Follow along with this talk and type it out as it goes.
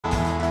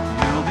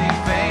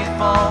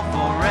faithful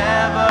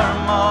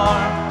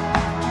forevermore.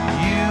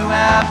 You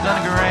have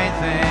done great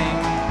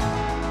things,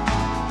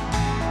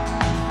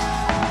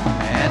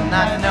 and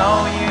I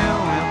know you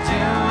will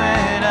do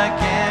it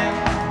again.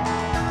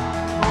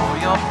 For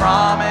your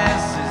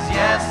promise is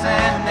yes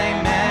and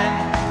amen.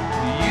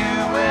 You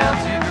will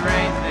do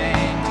great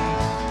things.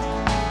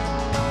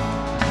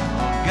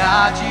 Oh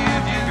God, you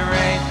do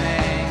great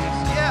things.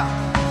 Yeah.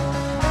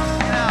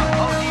 Now,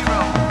 oh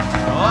hero.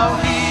 Oh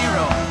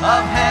hero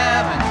of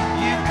heaven,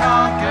 you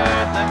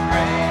conquered the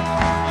grave.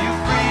 You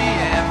free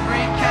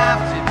every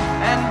captive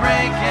and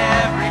break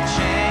every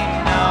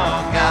chain.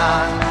 Oh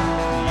God,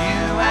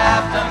 you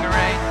have done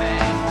great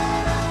things.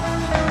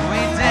 We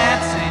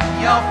dance in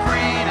your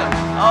freedom,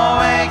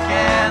 awake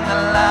and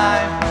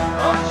alive.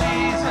 Oh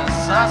Jesus,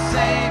 our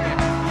Savior,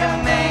 your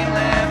name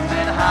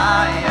lifted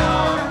high.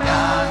 Oh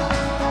God,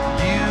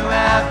 you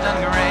have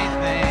done great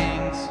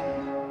things.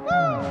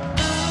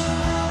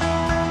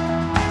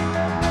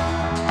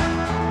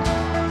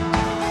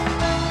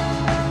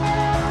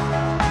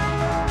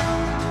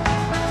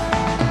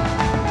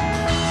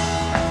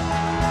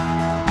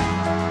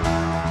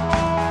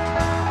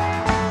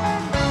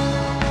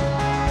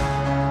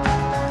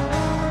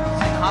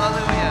 Sing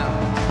hallelujah.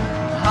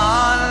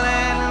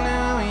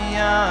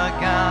 Hallelujah,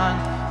 God,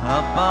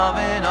 above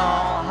it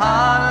all.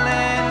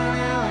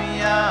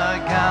 Hallelujah,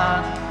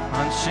 God,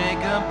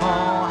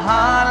 unshakable.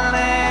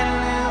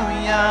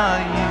 Hallelujah,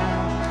 you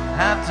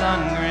have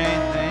done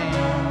great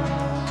things.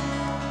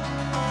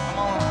 Come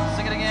on,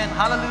 sing it again.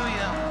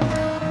 Hallelujah.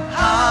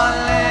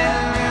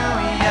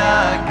 Hallelujah,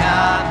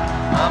 God,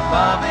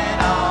 above it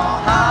all.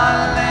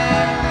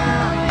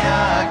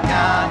 Hallelujah,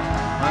 God,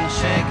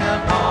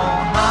 unshakable.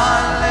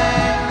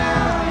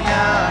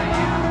 Hallelujah,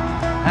 you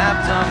have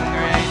done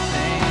great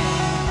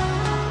things.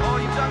 Oh,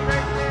 you've done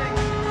great things.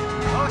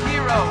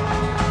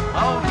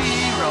 Oh,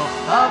 hero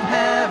of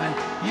heaven,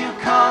 you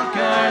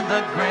conquered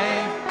the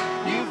grave.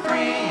 You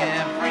free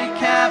every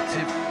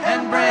captive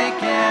and break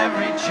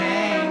every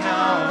chain.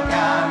 Oh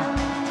God,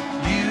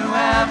 you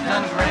have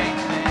done great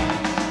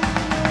things.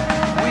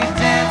 We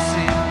dance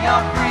in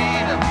your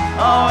freedom,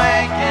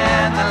 awake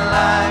and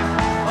alive.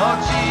 Oh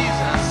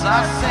Jesus,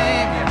 our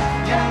Savior,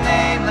 your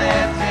name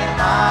lifted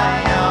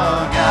high.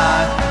 Oh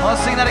God, oh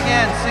sing that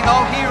again. Sing,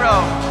 oh hero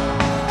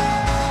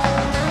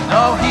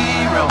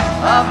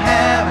of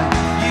heaven,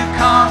 you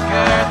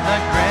conquered the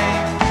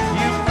grave.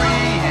 You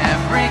free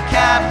every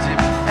captive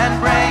and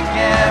break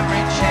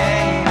every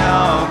chain.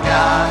 Oh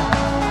God,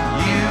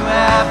 you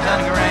have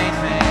done great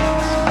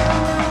things.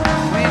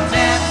 We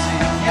dance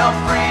in your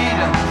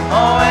freedom,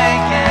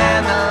 awake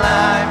and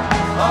alive.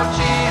 Oh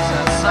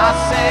Jesus, our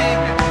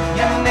Savior,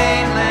 your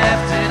name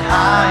lifted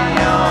high.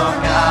 Oh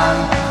God,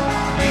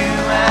 you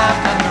have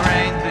done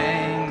great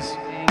things.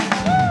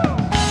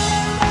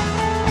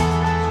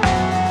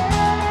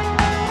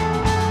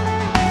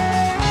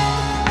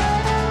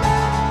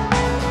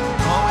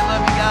 Oh, we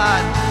love you,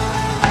 God.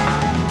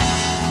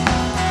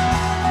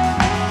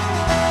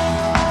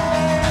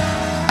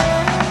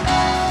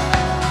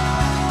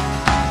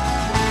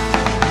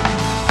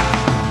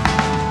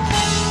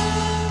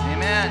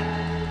 Amen.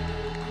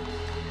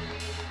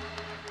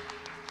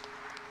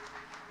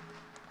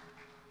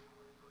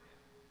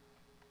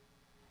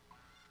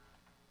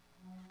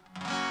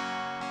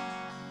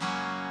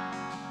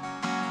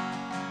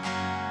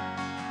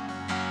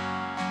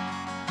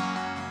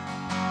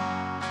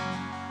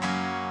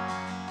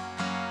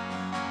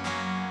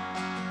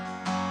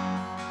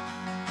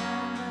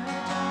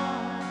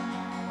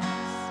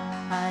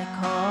 I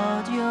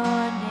called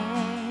your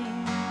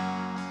name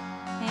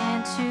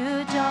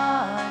into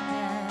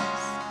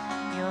darkness.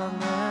 Your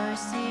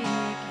mercy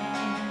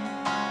came.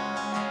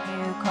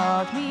 You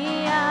called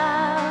me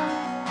out,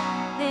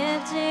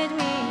 lifted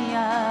me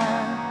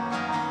up.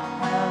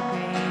 How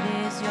great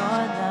is your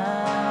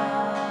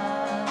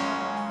love?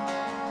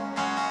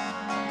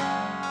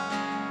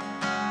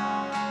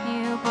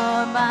 You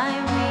bore my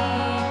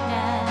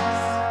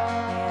weakness.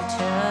 You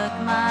took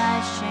my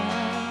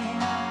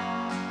shame,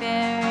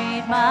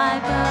 buried my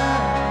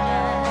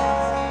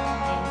burdens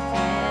in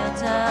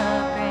fields of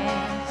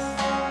grace.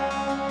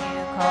 You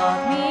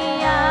called me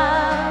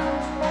out,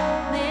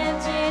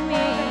 lifted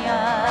me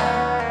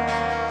up.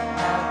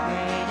 How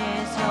great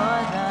is your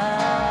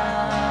love?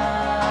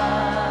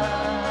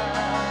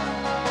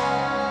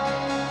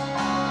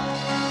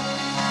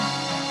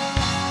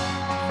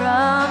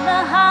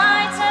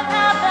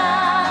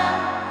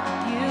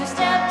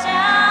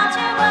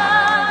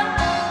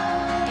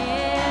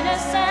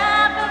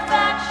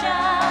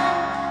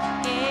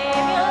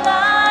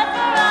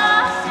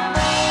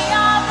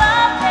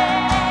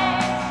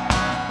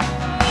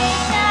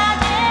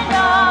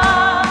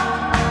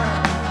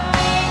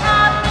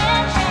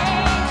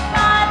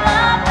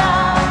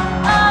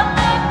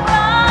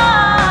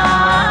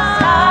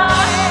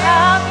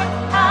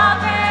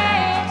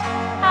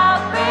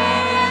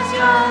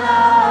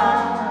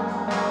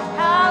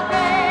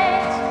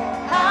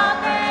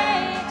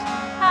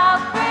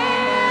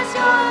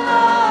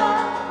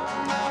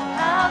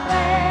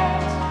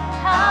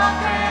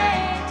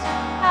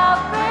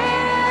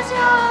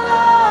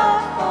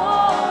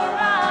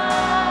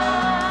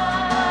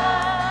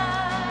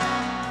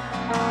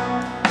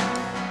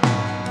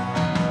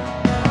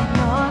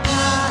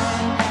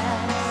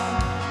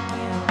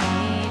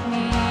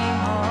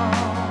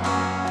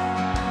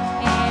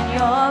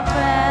 your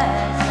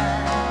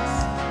presence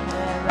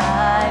where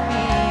I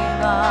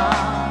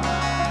belong.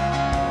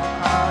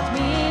 Called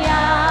me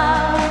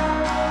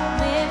out,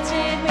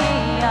 lifted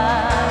me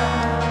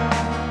up.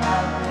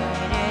 How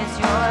great is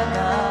your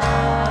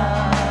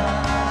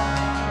love?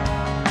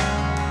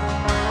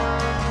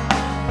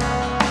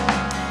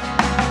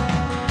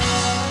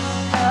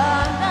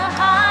 From the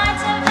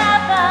heights of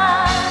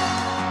heaven,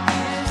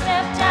 you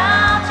stepped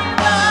down to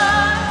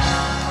earth.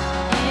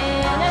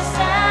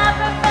 Innocent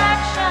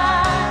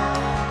perfection,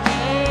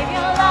 gave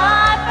your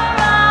life for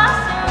us,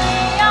 and we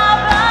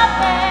are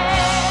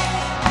amazed.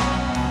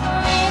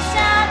 We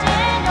stand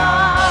in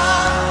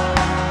awe.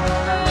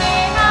 We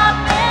have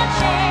been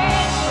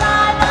changed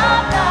by the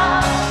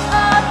love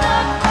of the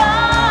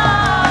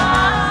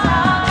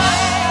cross.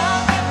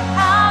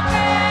 How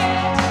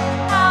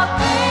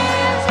great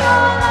is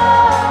your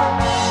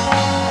love?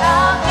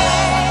 How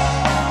great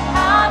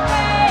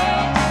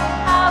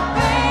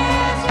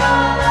is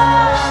your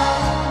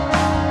love?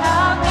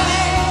 How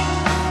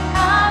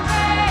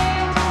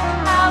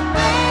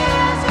great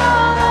is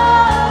your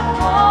love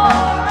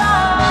for us?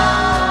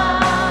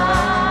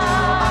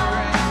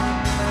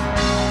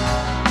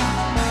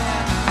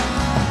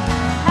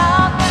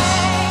 How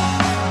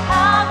great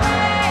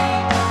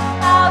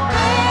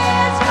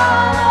is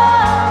your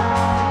love?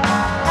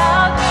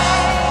 How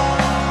great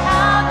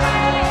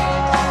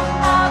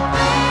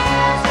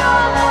is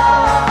your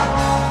love?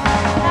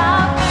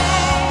 How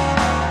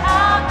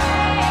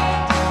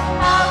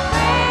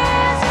great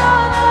is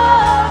your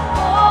love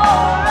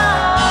for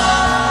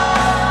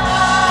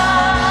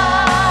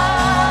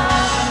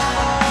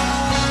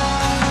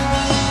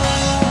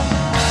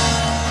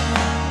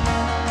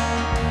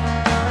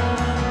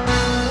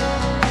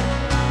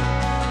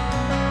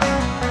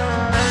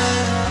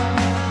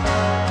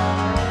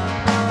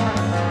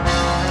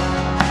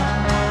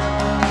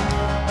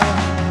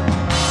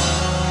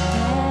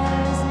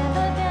There's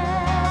never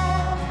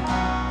been,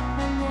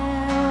 and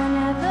there will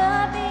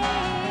never be,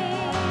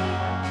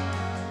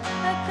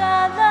 a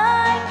God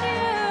like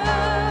you,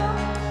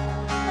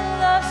 a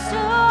love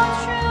so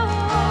true.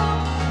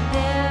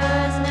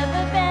 There's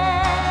never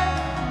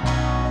been,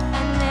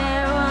 and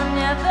there will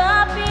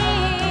never be,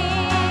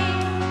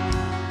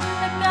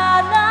 a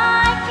God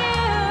like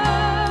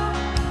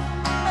you,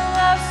 a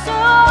love so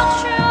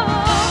true.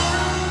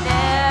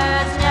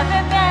 There's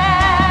never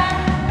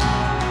been,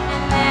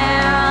 and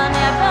there'll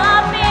never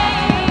be,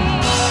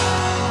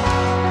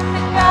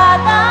 a God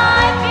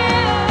like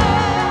you,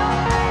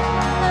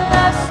 a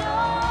love so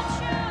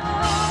true.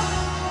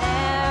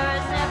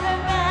 There's never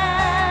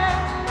been,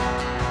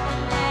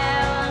 and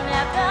there will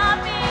never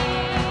be,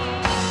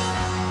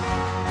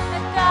 a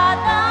God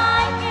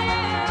like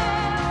you,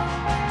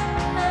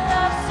 a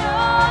love so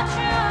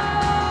true.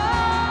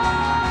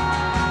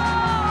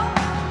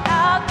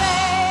 How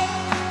great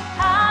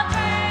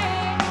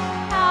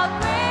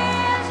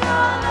is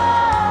your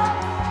love?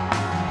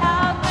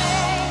 How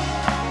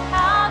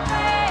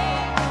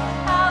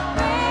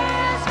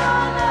great is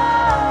your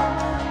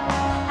love?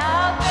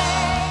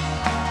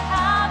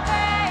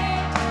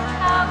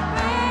 How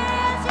great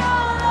is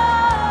your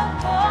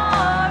love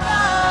for us?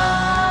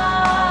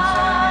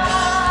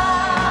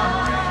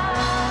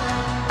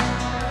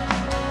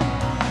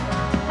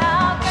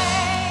 How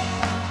great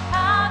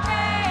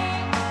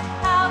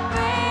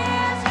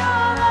is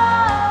your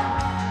love?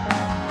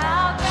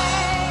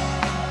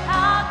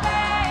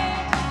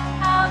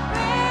 How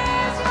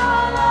great is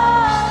your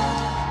love?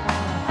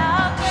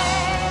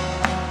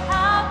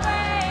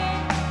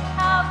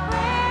 How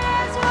great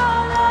is your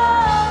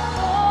love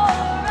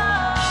for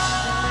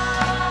us?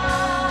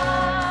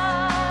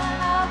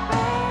 How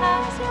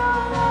great is your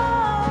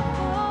love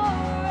for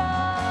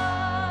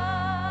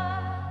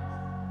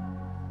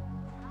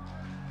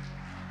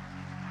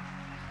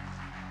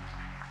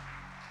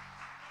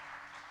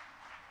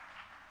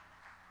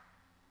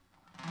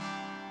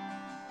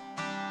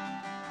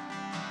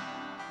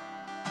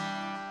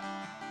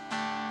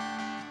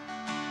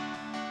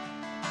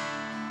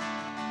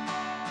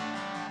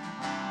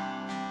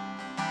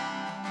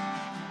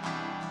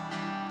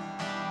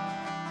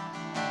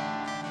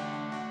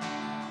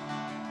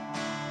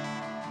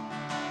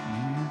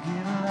You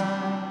give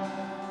life,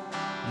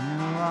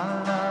 you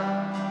are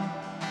love.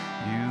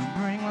 You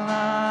bring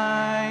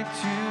light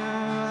to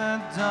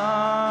the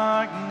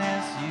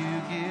darkness.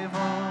 You give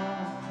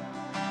hope,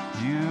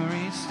 you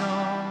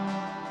restore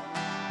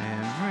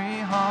every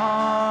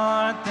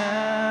heart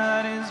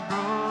that is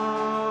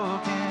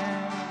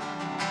broken.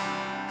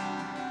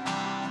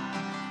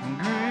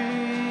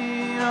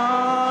 Great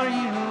are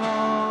you,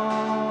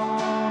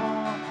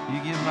 Lord.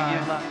 You give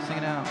life. Sing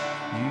it out.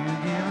 You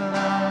give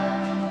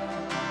life.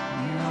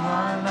 You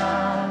are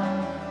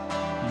love.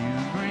 You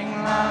bring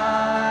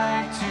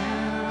light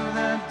to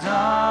the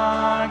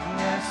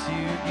darkness.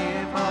 You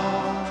give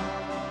hope.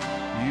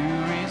 You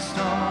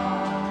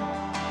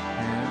restore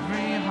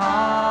every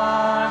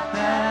heart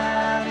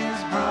that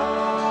is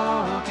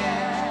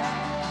broken.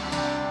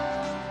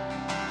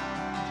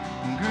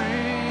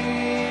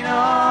 Great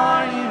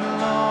are you,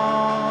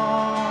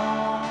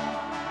 Lord.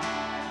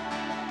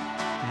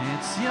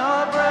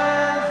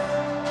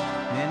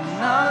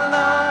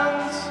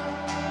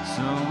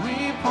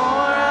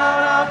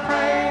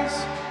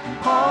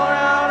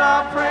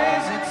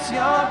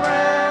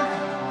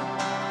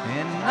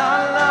 in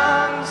our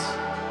lungs.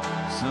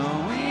 So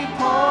we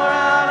pour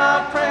out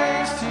our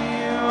praise to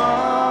you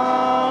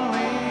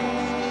only.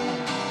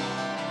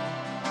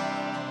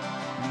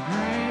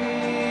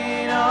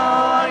 Great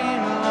are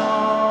you,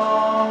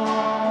 Lord.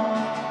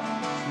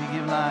 You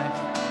give life,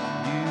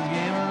 you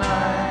give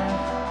life.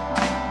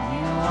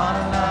 You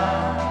are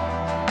love.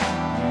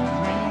 You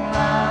bring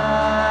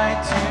light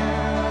to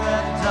the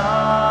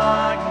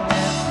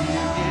darkness.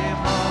 You give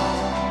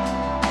hope.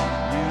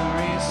 You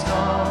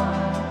restore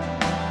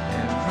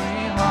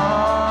every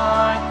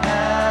heart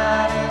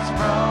that is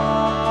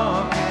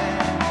broken.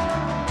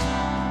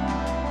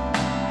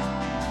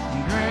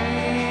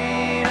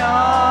 Great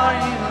are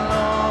you,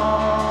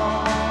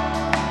 Lord.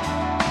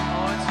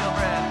 Oh, it's your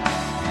breath.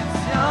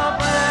 It's your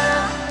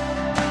breath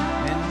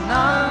in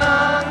our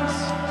lungs.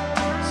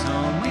 So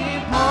we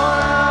pour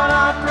out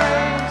our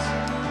praise.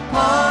 Pour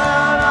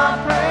out our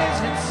praise.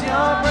 It's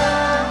your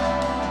breath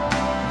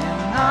in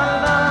our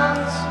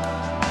lungs.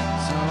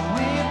 So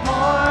we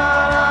pour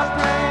out our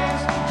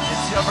praise.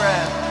 It's your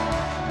breath.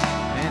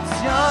 It's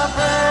your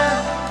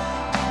breath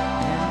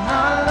in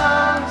our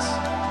lungs.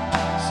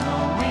 So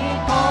we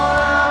pour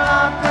out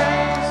our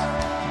praise.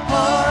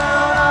 Pour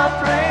out our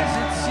praise.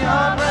 It's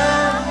your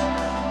breath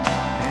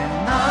in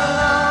our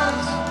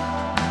lungs.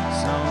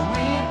 So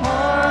we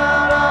pour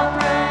out our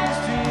praise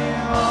to you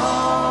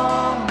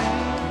only.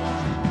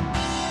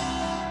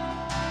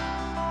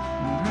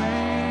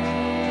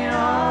 Great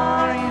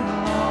are you,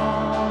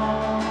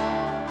 Lord.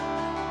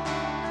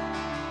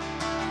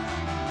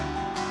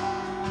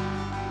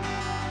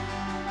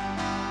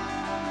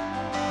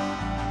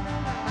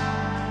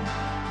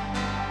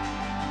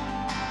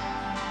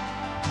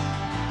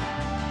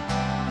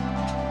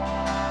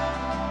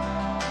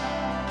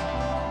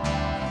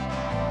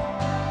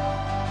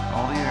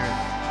 All the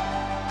earth,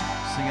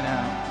 sing it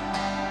out.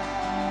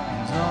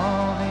 And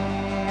all the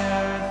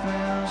earth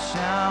will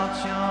shout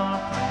your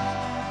praise.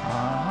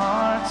 Our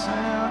hearts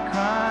will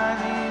cry,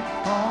 the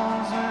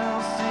bones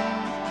will sing.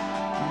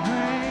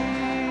 Great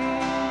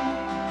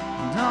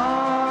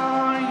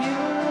are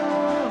you,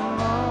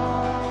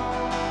 Lord.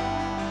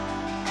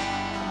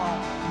 Come on.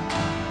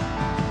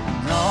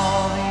 And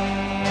all the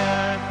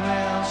earth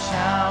will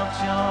shout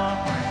your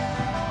praise.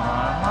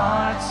 Our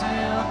hearts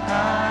will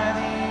cry,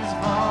 these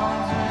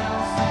bones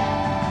will sing.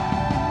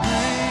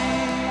 Great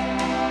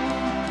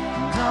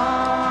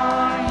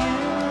are you,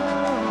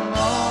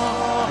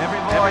 Lord.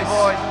 Every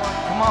voice.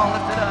 Come on,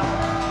 lift it up.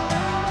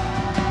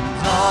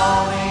 And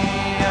all the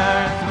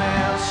earth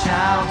will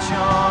shout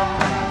your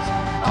praise.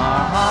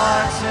 Our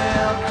hearts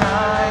will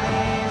cry,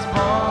 these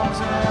bones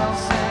will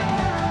sing.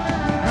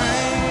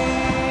 Great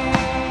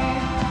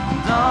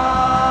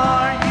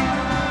are you,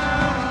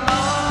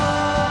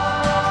 Lord.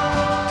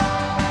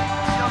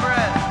 It's your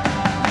breath.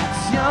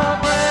 It's your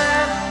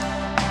breath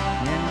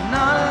in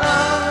our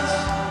lungs.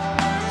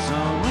 So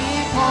we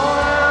pour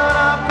out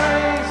our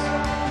praise.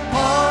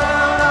 Pour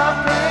out our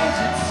praise.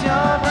 It's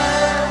your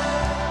breath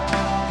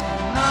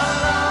in our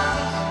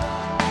lungs.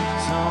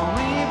 So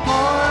we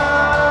pour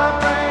out our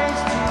praise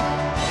to you.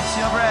 It's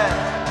your breath.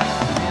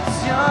 It's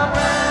your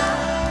breath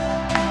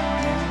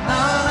in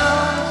our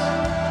lungs.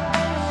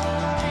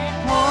 We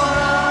pour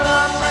out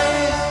our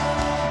praise.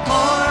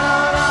 Pour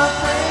out our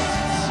praise.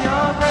 It's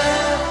your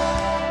breath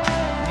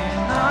in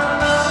our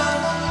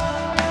lungs.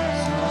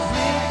 So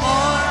we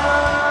pour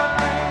out our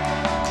praise.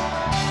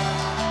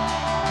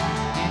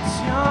 It's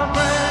your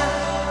breath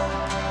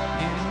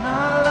in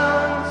our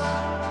lungs.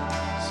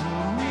 So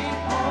we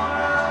pour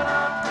out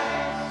our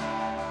praise.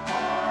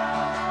 Pour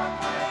out our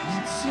praise.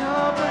 It's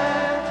your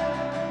breath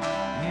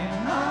in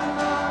our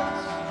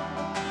lungs. So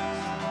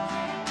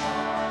we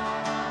pour out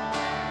our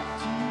praise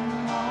to you,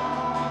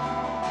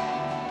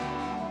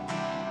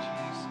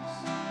 Jesus.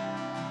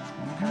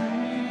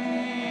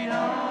 Great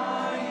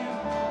are you.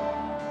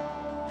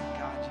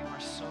 God, you are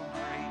so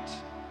great.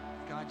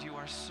 God, you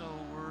are so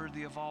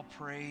worthy of all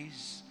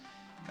praise.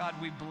 God,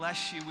 we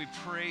bless you, we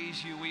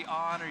praise you, we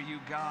honor you,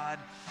 God,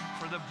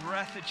 for the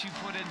breath that you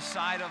put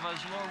inside of us.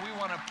 Lord, we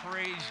want to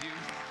praise you.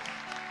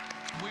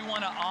 We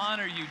want to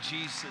honor you,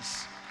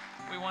 Jesus.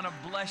 We want to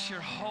bless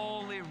your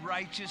holy,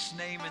 righteous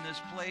name in this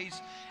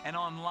place and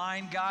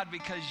online, God,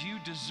 because you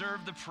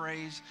deserve the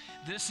praise.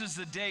 This is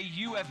the day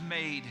you have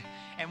made,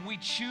 and we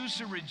choose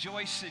to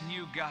rejoice in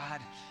you,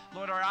 God.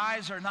 Lord, our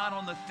eyes are not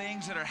on the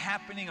things that are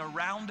happening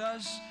around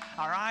us.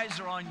 Our eyes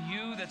are on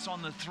you that's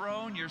on the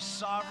throne. You're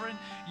sovereign.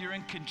 You're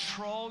in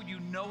control. You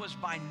know us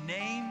by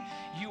name.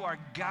 You are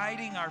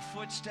guiding our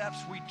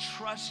footsteps. We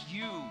trust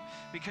you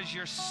because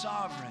you're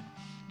sovereign.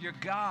 You're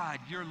God.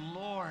 You're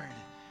Lord.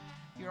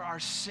 You're our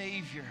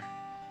Savior.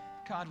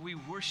 God, we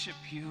worship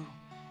you.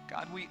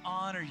 God, we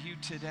honor you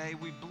today.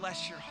 We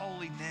bless your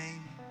holy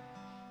name.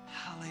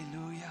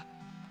 Hallelujah.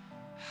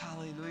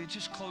 Hallelujah.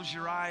 Just close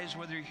your eyes,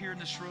 whether you're here in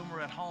this room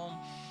or at home,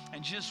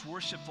 and just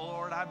worship the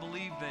Lord. I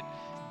believe that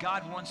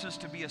God wants us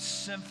to be a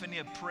symphony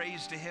of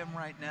praise to him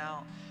right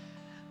now.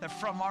 That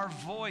from our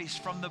voice,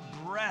 from the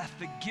breath,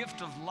 the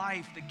gift of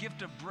life, the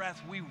gift of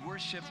breath, we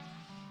worship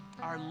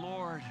our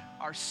Lord,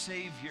 our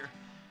Savior.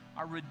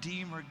 our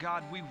Redeemer.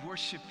 God, we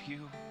worship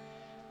you.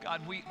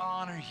 God, we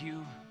honor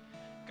you.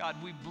 God,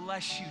 we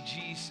bless you,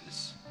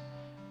 Jesus.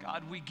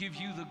 God, we give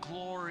you the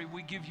glory.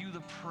 We give you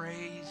the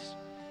praise.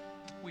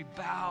 We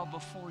bow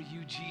before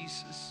you,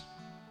 Jesus.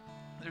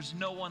 There's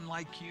no one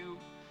like you.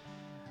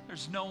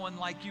 There's no one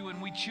like you,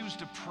 and we choose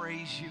to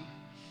praise you.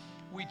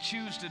 We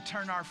choose to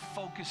turn our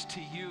focus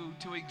to you,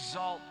 to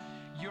exalt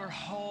your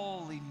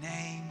holy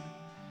name.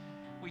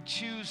 We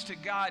choose to,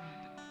 God,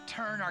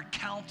 turn our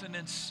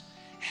countenance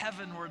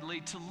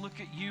heavenwardly to look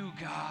at you,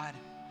 God,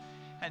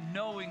 and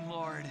knowing,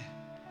 Lord,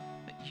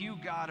 that you,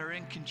 God, are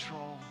in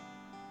control.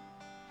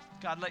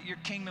 God, let your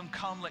kingdom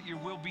come, let your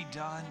will be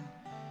done.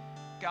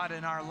 God,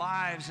 in our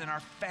lives, in our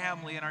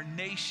family, in our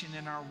nation,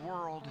 in our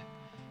world.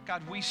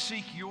 God, we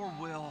seek your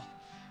will.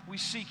 We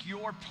seek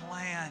your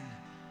plan.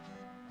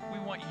 We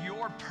want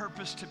your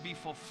purpose to be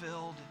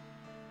fulfilled.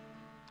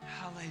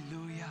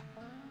 Hallelujah.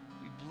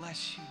 We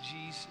bless you,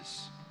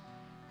 Jesus.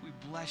 We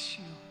bless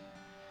you.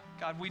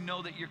 God, we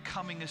know that you're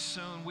coming as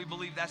soon. We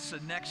believe that's the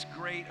next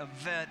great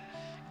event,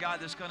 God,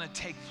 that's going to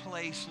take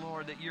place,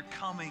 Lord, that you're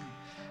coming.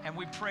 And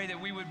we pray that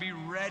we would be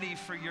ready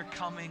for your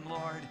coming,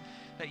 Lord.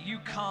 That you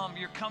come,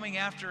 you're coming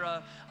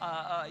after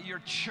your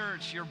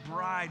church, your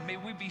bride. May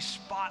we be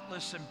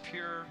spotless and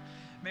pure.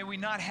 May we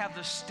not have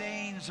the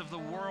stains of the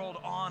world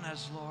on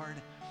us, Lord.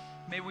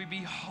 May we be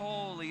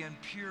holy and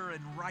pure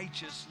and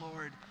righteous,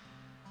 Lord.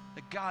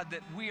 That God,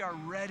 that we are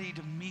ready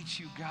to meet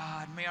you,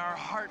 God. May our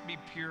heart be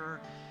pure.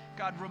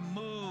 God,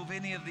 remove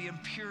any of the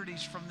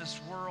impurities from this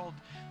world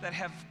that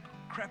have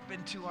crept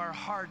into our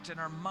heart and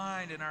our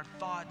mind and our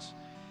thoughts.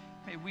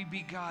 May we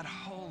be, God,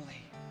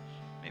 holy.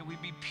 May we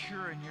be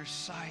pure in your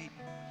sight,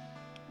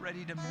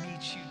 ready to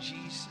meet you,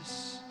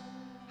 Jesus.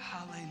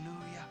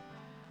 Hallelujah.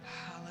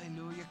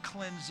 Hallelujah.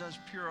 Cleanse us,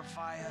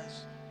 purify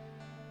us,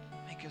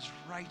 make us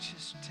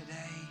righteous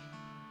today.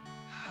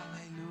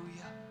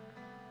 Hallelujah.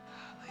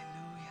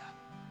 Hallelujah.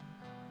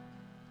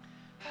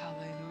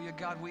 Hallelujah.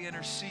 God, we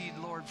intercede,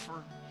 Lord,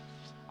 for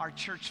our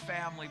church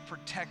family.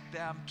 Protect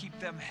them, keep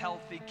them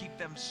healthy, keep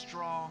them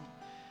strong.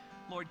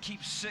 Lord,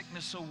 keep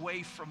sickness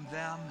away from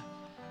them.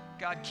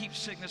 God, keep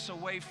sickness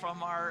away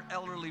from our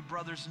elderly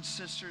brothers and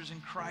sisters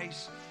in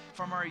Christ,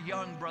 from our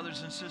young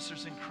brothers and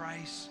sisters in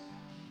Christ.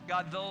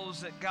 God,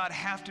 those that, God,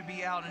 have to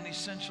be out and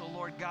essential,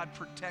 Lord, God,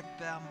 protect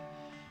them.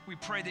 We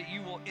pray that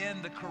you will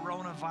end the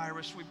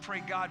coronavirus. We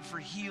pray, God, for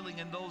healing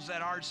in those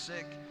that are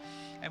sick.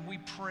 And we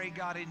pray,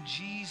 God, in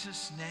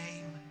Jesus'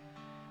 name,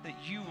 that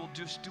you will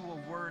just do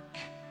a work.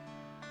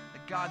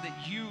 That, God,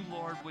 that you,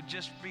 Lord, would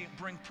just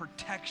bring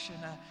protection,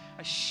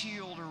 a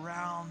shield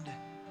around,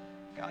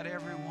 God,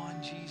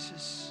 everyone,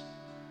 Jesus.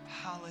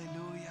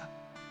 Hallelujah.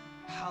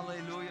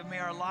 Hallelujah. May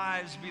our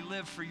lives be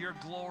lived for your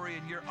glory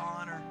and your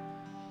honor.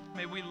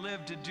 May we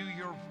live to do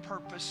your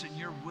purpose and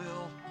your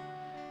will.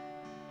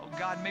 Oh,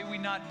 God, may we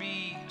not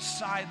be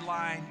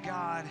sidelined,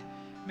 God.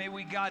 May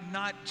we, God,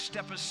 not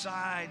step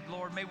aside,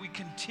 Lord. May we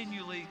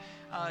continually,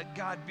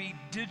 God, be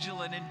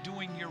vigilant in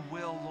doing your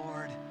will,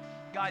 Lord.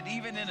 God,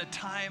 even in a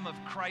time of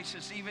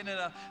crisis, even in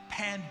a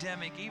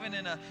pandemic, even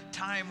in a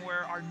time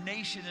where our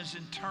nation is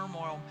in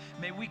turmoil,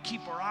 may we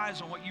keep our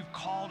eyes on what you've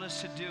called us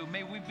to do.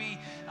 May we be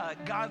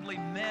godly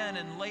men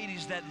and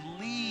ladies that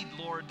lead,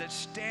 Lord, that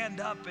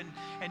stand up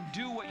and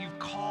do what you've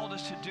called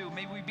us to do.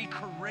 May we be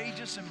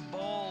courageous and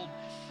bold,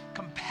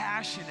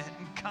 compassionate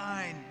and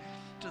kind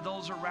to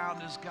those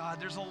around us, God.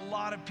 There's a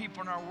lot of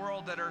people in our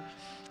world that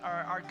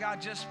are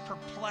God, just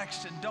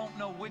perplexed and don't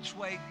know which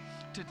way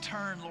to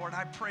turn, Lord.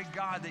 I pray,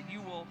 God, that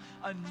you will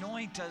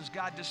anoint us,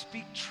 God, to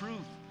speak truth,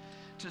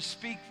 to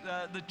speak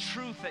the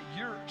truth that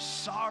you're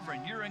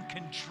sovereign, you're in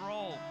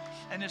control.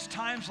 And it's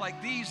times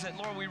like these that,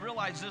 Lord, we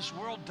realize this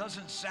world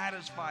doesn't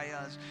satisfy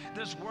us.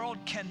 This world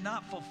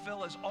cannot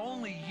fulfill us.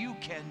 Only you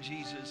can,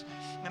 Jesus.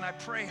 And I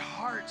pray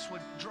hearts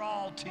would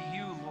draw to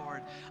you,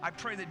 Lord. I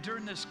pray that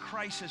during this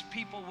crisis,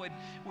 people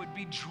would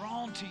be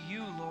drawn to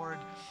you, Lord,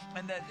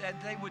 and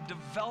that they would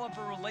develop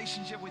a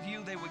relationship with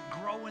you. They would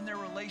grow in their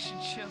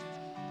relationship.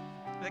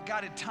 That,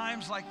 God, at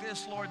times like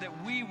this, Lord,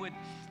 that we would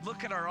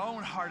look at our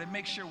own heart and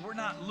make sure we're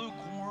not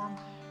lukewarm.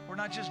 We're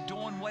not just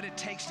doing what it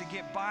takes to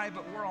get by,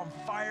 but we're on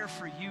fire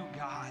for you,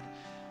 God.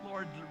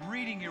 Lord,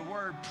 reading your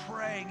word,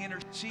 praying,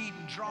 interceding,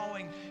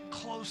 drawing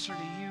closer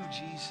to you,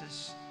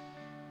 Jesus.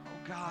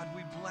 Oh, God,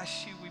 we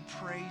bless you. We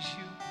praise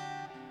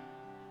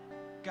you.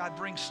 God,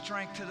 bring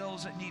strength to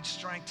those that need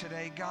strength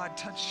today. God,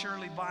 touch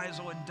Shirley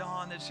Bizel and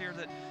Dawn that's here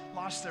that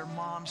lost their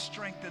mom.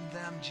 Strengthen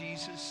them,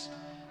 Jesus.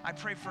 I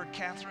pray for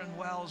Catherine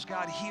Wells.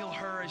 God, heal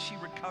her as she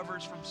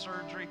recovers from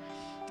surgery.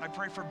 I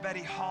pray for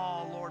Betty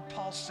Hall, Lord,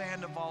 Paul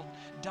Sandoval,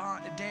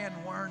 Dan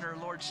Werner,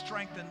 Lord,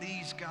 strengthen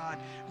these, God.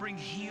 Bring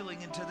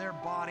healing into their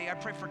body. I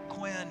pray for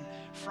Quinn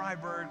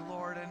Freiberg,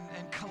 Lord,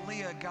 and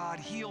Kalia, God.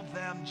 Heal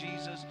them,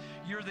 Jesus.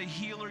 You're the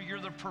healer. You're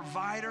the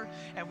provider.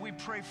 And we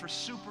pray for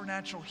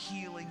supernatural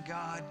healing,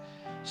 God.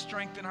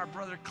 Strengthen our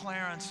brother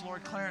Clarence,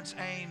 Lord, Clarence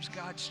Ames.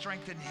 God,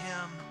 strengthen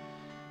him.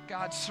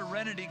 God,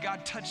 serenity.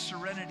 God, touch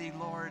serenity,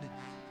 Lord.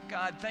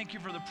 God, thank you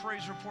for the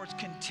praise reports.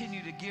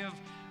 Continue to give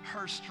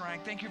her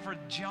strength. Thank you for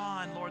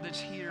John, Lord, that's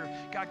here.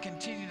 God,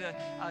 continue to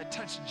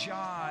touch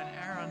John,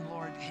 Aaron,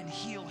 Lord, and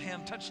heal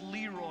him. Touch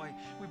Leroy.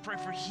 We pray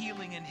for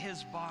healing in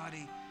his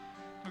body.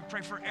 We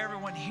pray for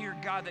everyone here,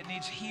 God, that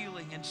needs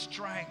healing and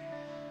strength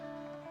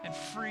and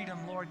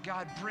freedom, Lord.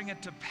 God, bring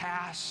it to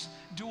pass.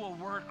 Do a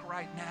work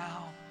right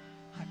now,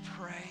 I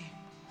pray.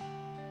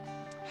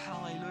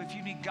 Hallelujah. If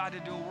you need God to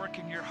do a work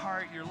in your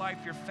heart, your life,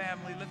 your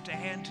family, lift a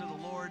hand to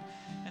the Lord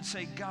and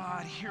say,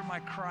 God, hear my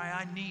cry.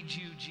 I need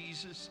you,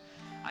 Jesus.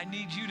 I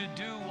need you to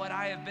do what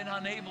I have been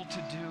unable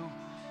to do.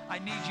 I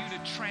need you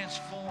to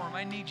transform.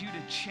 I need you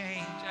to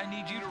change. I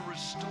need you to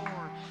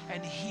restore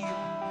and heal.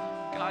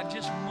 God,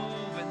 just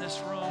move in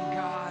this room,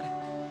 God.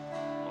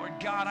 Lord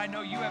God, I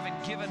know you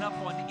haven't given up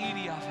on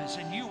any of us,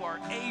 and you are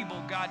able,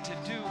 God, to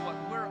do what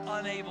we're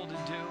unable to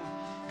do.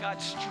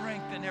 God,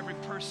 strengthen every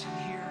person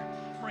here.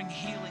 Bring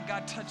healing.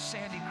 God, touch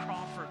Sandy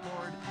Crawford,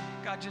 Lord.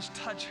 God, just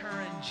touch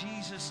her in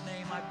Jesus'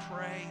 name, I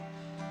pray.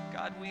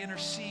 God, we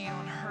intercede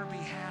on her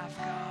behalf,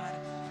 God.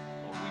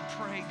 Lord, we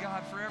pray,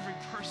 God, for every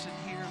person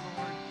here,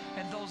 Lord,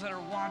 and those that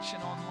are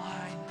watching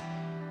online.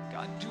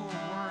 God, do a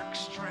work,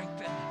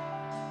 strengthen.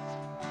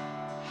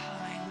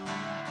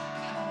 Hallelujah.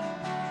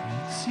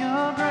 Hallelujah. It's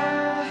your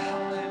breath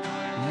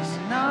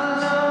in our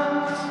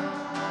lungs,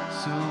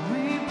 so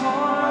we pour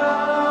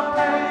out our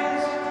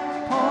praise,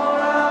 pour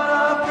out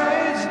our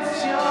praise.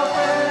 It's your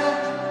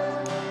breath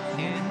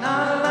in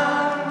our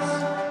lungs,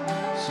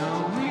 so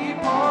we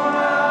pour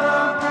out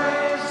our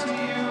praise to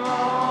you.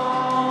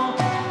 Oh,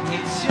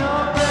 it's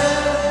your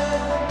breath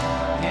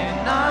in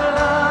our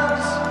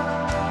lungs,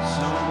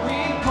 so we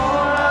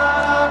pour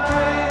out our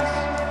praise,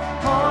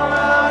 pour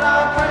out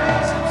our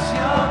praise. It's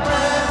your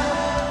breath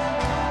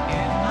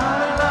in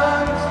our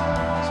lungs,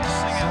 Just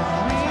sing it so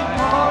one we more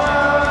pour time.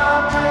 out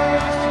our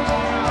praise to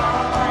you.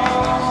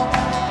 Oh,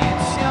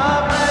 it's your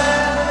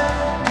breath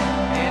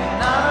in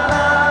our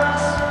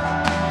lungs,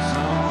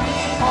 so we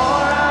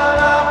pour out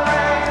our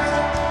praise,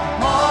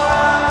 pour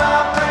out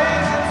our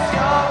praise. It's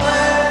your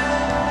breath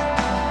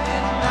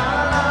in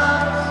our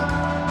lungs,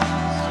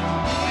 so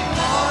we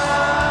pour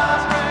out our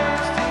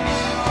praise to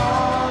you.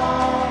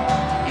 Oh,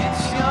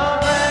 it's your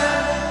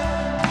breath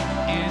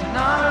in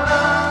our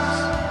lungs,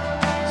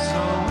 so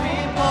we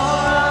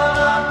pour out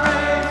our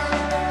praise,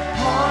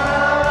 pour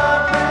out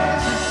our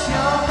praise. It's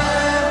your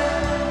breath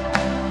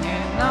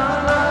in our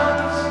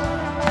lungs,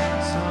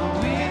 so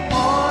we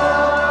pour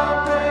out our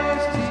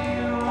praise to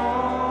you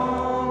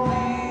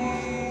only.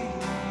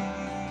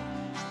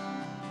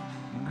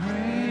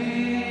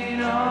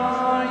 Great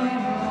are you,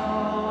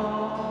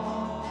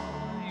 Lord.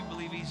 You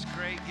believe he's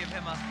great? Give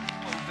him an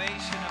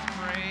ovation of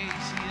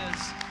praise. He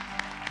is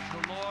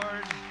the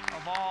Lord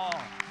of all,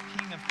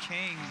 King of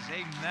kings.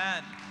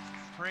 Amen.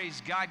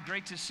 Praise God.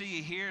 Great to see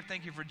you here.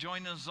 Thank you for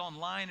joining us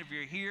online. If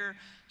you're here,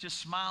 just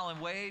smile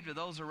and wave to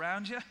those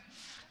around you.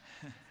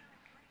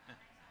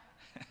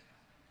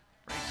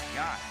 Praise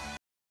God.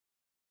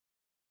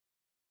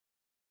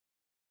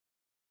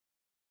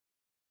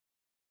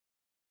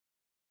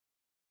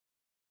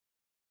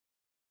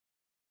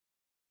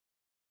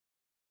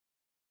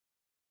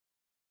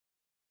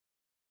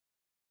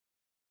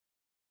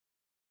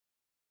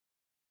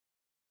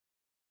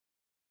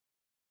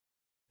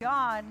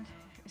 God,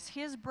 it's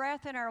His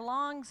breath in our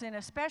lungs, and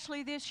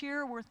especially this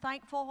year, we're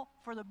thankful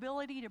for the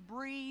ability to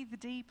breathe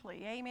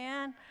deeply.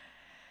 Amen.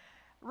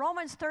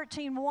 Romans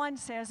 13:1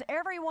 says,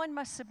 everyone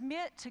must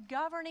submit to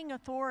governing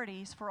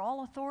authorities, for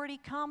all authority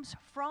comes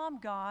from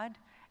God,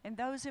 and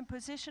those in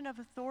position of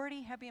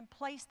authority have been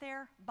placed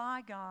there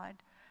by God.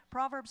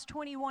 Proverbs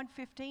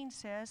 21:15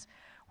 says,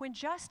 when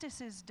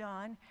justice is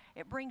done,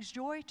 it brings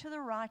joy to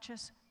the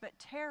righteous, but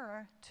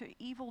terror to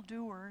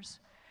evildoers.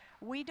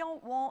 We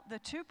don't want the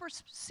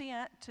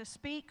 2% to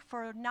speak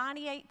for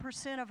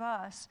 98% of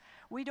us.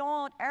 We don't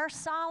want our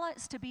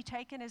silence to be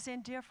taken as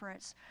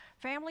indifference.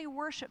 Family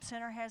Worship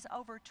Center has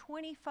over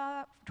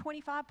 25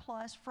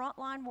 plus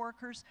frontline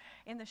workers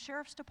in the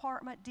Sheriff's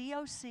Department,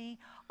 DOC,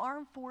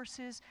 Armed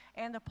Forces,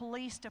 and the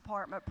Police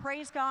Department.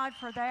 Praise God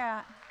for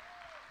that.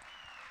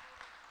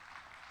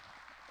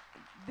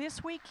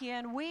 This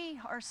weekend, we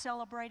are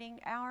celebrating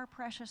our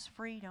precious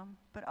freedom,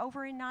 but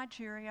over in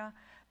Nigeria,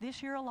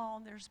 this year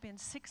alone, there's been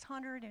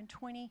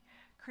 620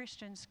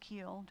 Christians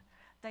killed.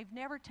 They've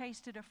never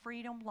tasted a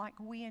freedom like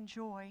we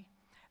enjoy.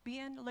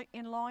 Being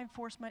in law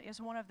enforcement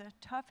is one of the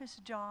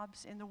toughest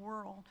jobs in the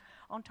world.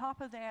 On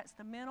top of that, it's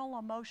the mental,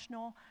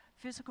 emotional,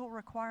 physical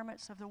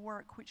requirements of the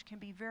work, which can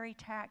be very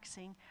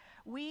taxing.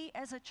 We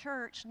as a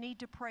church need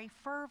to pray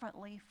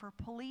fervently for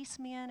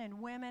policemen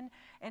and women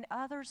and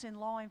others in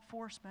law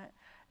enforcement.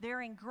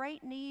 They're in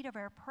great need of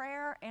our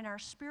prayer and our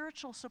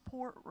spiritual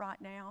support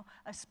right now,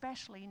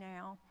 especially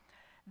now.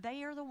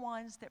 They are the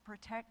ones that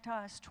protect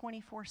us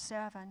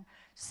 24/7.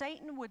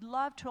 Satan would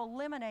love to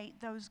eliminate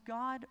those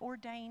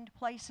God-ordained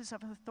places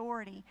of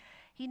authority.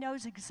 He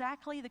knows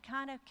exactly the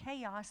kind of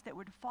chaos that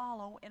would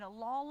follow in a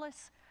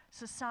lawless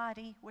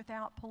society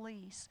without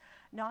police.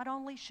 Not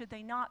only should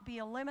they not be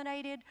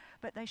eliminated,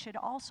 but they should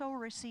also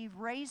receive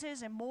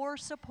raises and more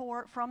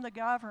support from the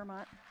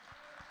government.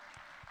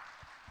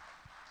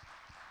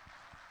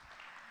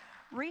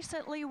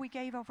 Recently, we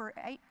gave over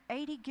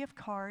 80 gift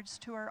cards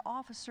to our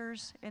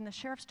officers in the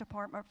Sheriff's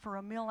Department for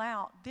a meal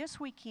out. This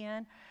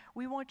weekend,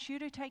 we want you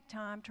to take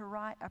time to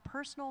write a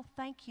personal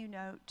thank you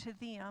note to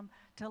them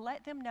to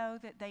let them know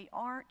that they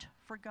aren't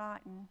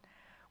forgotten.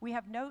 We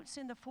have notes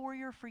in the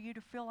foyer for you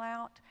to fill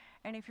out,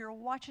 and if you're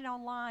watching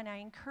online, I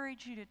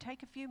encourage you to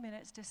take a few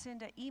minutes to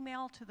send an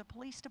email to the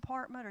police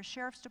department or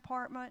sheriff's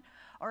department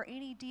or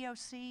any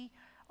DOC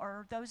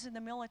or those in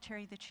the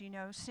military that you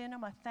know. Send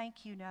them a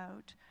thank you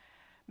note.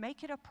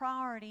 Make it a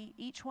priority,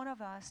 each one of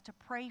us, to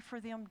pray for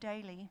them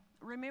daily.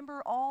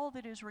 Remember, all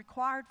that is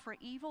required for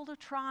evil to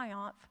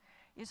triumph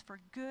is for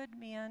good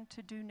men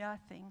to do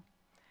nothing.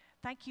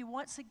 Thank you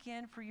once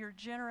again for your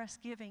generous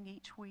giving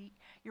each week.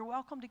 You're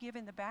welcome to give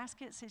in the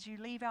baskets as you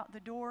leave out the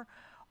door,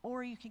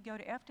 or you can go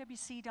to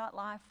fwc.live/give.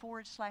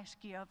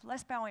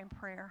 Let's bow in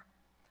prayer.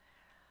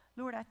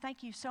 Lord, I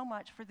thank you so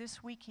much for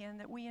this weekend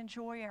that we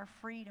enjoy our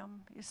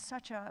freedom. It's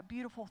such a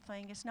beautiful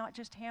thing. It's not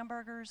just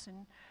hamburgers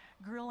and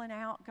grilling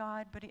out,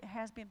 God, but it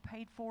has been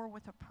paid for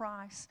with a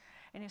price,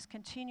 and is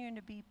continuing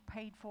to be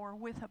paid for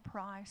with a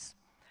price.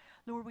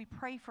 Lord, we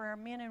pray for our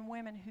men and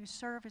women who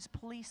serve as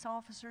police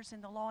officers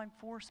in the law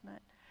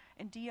enforcement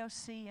and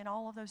DOC and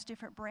all of those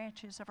different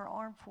branches of our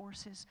armed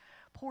forces.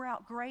 Pour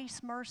out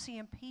grace, mercy,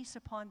 and peace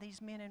upon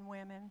these men and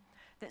women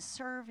that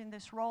serve in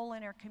this role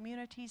in our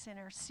communities, in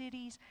our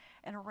cities,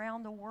 and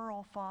around the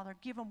world, Father.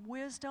 Give them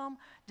wisdom,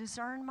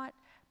 discernment,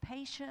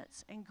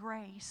 patience, and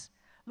grace.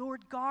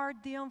 Lord,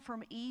 guard them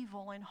from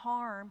evil and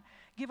harm.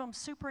 Give them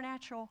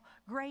supernatural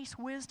grace,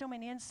 wisdom,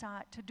 and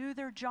insight to do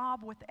their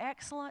job with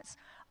excellence,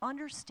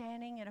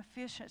 understanding, and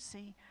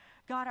efficiency.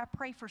 God, I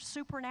pray for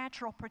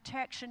supernatural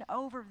protection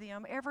over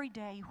them every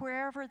day,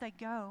 wherever they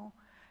go.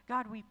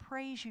 God, we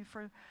praise you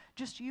for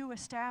just you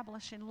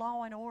establishing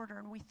law and order,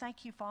 and we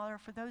thank you, Father,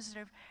 for those that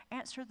have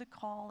answered the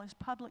call as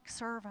public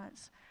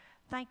servants.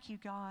 Thank you,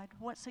 God,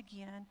 once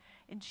again.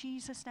 In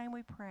Jesus' name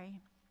we pray.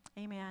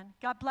 Amen.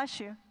 God bless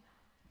you.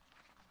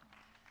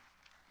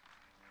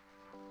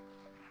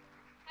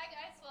 Hi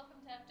guys,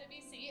 welcome to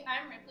FWC.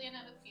 I'm Ripley and I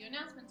have a few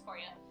announcements for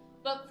you.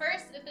 But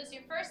first, if this is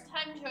your first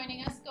time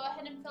joining us, go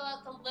ahead and fill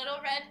out the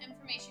little red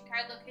information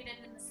card located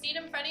in the seat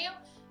in front of you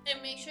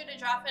and make sure to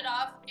drop it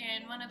off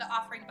in one of the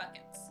offering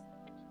buckets.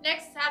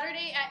 Next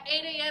Saturday at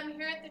 8 a.m.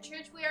 here at the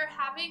church, we are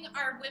having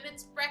our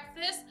women's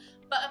breakfast,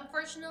 but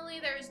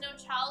unfortunately there is no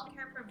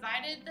childcare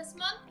provided this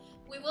month.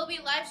 We will be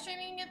live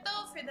streaming it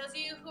though for those of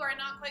you who are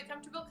not quite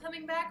comfortable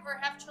coming back or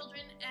have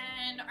children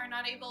and are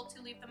not able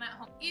to leave them at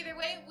home. Either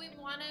way, we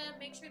want to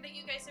make sure that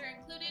you guys are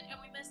included and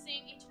we miss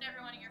seeing each and every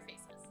one of your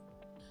faces.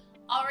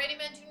 Alrighty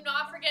men, do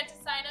not forget to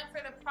sign up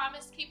for the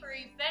Promise Keeper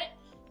event.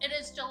 It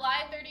is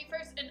July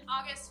 31st and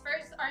August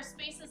 1st. Our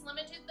space is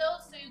limited though,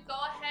 so you go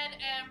ahead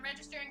and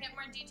register and get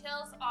more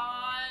details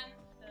on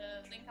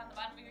the link on the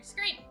bottom of your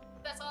screen.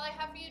 That's all I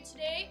have for you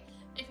today.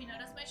 If you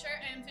notice my shirt,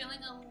 I am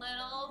feeling a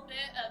little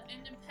bit of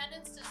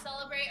independence to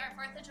celebrate our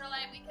 4th of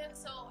July weekend,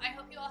 so I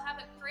hope you all have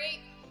a great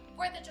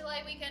 4th of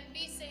July weekend.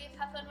 Be safe,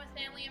 have fun with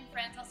family and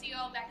friends. I'll see you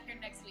all back here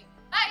next week.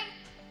 Bye!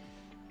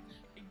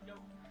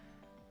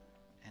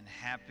 And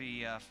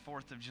happy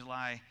 4th of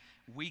July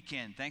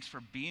weekend. Thanks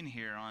for being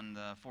here on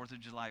the 4th of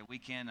July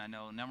weekend. I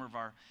know a number of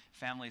our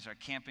families are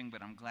camping,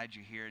 but I'm glad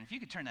you're here. And if you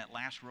could turn that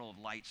last row of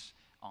lights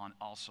on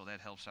also,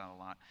 that helps out a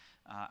lot.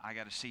 I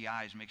got to see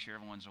eyes, make sure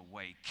everyone's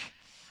awake.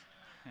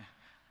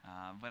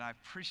 But I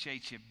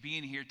appreciate you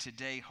being here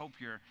today.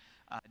 Hope you're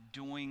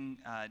doing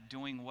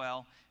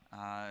well.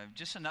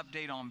 Just an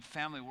update on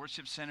Family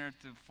Worship Center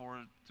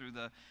through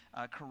the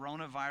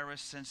coronavirus.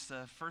 Since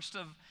the 1st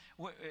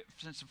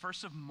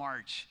of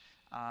March,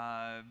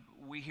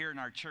 we here in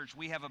our church,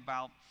 we have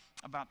about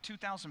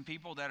 2,000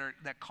 people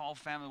that call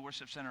Family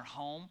Worship Center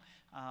home.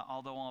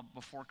 Although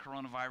before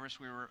coronavirus,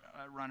 we were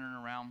running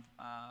around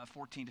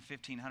 1,400 to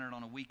 1,500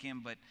 on a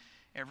weekend, but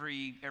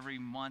every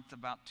month,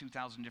 about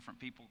 2,000 different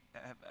people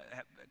have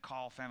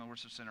call Family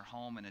Worship Center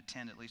home and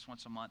attend at least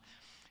once a month.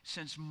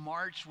 Since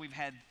March, we've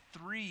had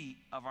 3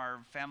 of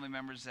our family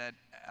members that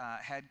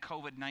had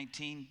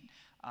COVID-19.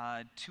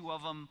 2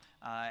 of them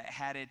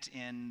had it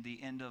in the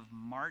end of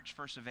March,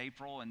 1st of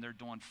April, and they're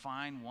doing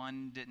fine.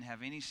 1 didn't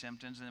have any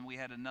symptoms, and then we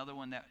had another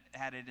one that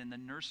had it in the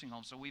nursing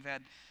home. So we've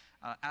had,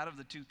 out of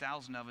the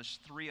 2,000 of us,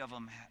 3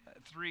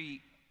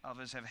 of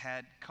us have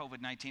had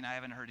COVID-19. I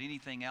haven't heard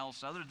anything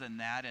else other than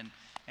that,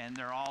 and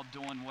they're all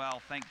doing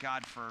well. Thank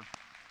God for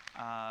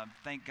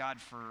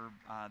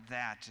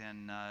that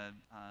and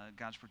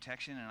God's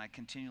protection. And I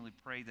continually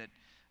pray that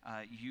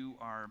you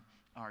are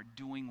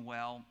doing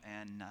well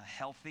and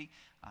healthy.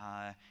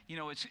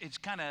 It's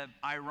kind of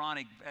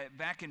ironic.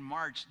 Back in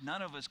March,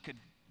 none of us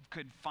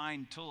could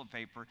find toilet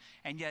paper,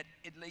 and yet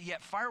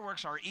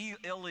fireworks are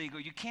illegal.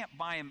 You can't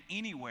buy them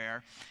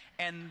anywhere,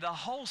 and the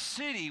whole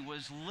city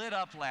was lit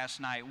up last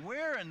night.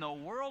 Where in the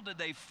world did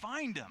they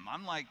find them?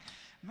 I'm like,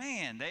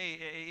 man,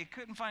 you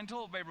couldn't find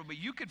toilet paper, but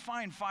you could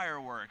find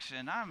fireworks,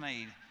 and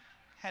I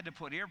had to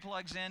put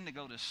earplugs in to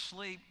go to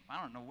sleep.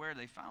 I don't know where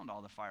they found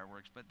all the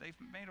fireworks, but they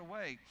made a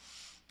way.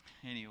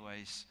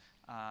 Anyways,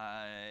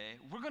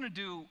 We're going to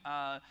do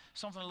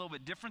something a little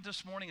bit different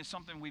this morning. It's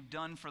something we've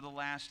done for the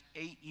last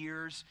 8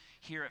 years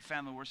here at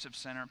Family Worship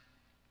Center.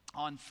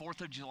 On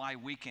 4th of July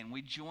weekend,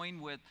 we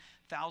joined with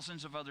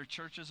thousands of other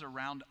churches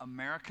around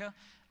America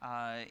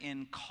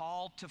in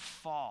Call to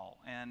Fall.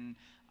 And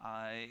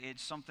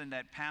it's something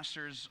that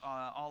pastors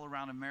all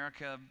around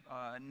America,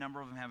 a number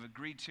of them have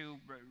agreed to,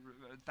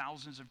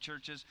 thousands of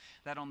churches,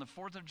 that on the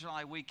 4th of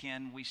July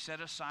weekend, we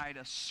set aside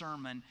a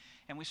sermon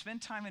and we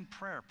spend time in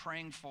prayer,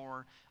 praying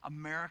for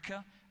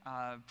America,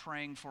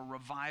 praying for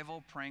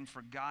revival, praying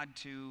for God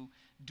to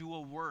do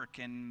a work.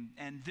 And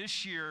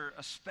this year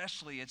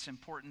especially, it's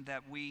important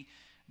that we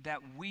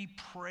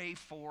pray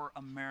for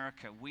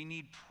America. We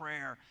need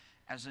prayer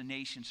as a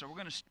nation. So we're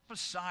going to step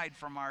aside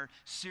from our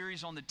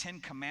series on the 10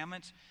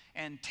 Commandments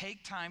and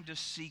take time to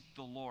seek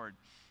the Lord.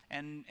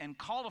 And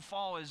Call to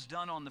Fall is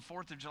done on the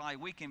 4th of July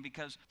weekend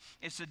because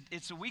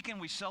it's a weekend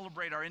we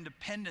celebrate our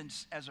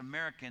independence as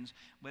Americans,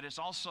 but it's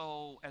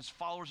also, as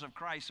followers of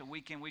Christ, a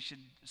weekend we should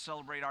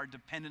celebrate our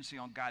dependency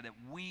on God, that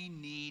we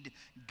need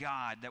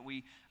God, that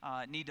we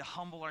need to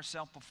humble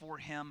ourselves before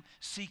Him,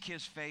 seek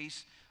His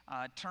face,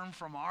 turn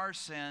from our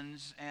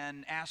sins,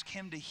 and ask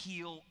Him to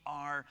heal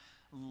our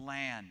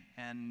land.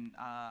 And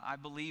I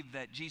believe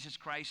that Jesus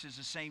Christ is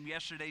the same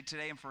yesterday,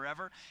 today, and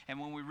forever. And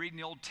when we read in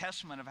the Old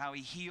Testament of how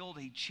He healed,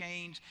 He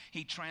changed,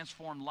 He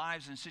transformed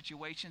lives and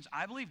situations,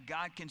 I believe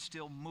God can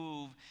still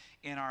move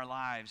in our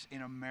lives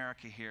in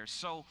America here.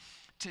 So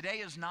today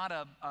is not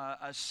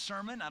a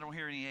sermon. I don't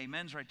hear any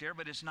amens right there,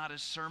 but it's not a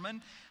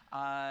sermon.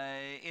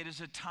 It is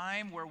a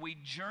time where we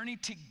journey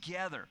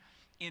together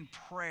in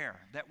prayer,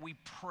 that we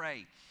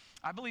pray.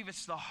 I believe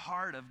it's the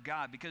heart of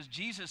God, because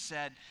Jesus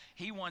said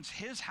He wants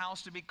His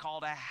house to be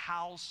called a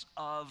house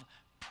of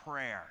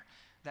prayer.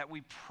 That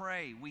we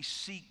pray, we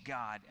seek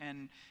God,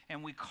 and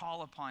we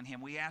call upon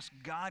Him. We ask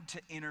God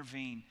to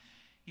intervene.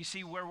 You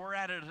see, where we're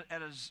at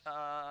as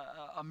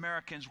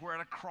Americans, we're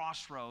at a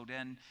crossroad,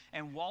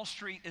 and Wall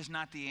Street is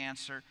not the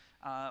answer.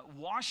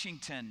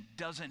 Washington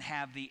doesn't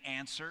have the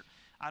answer.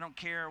 I don't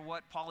care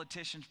what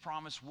politicians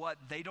promise what,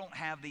 they don't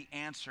have the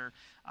answer,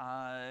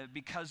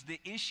 because the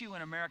issue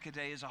in America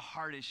today is a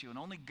heart issue, and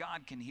only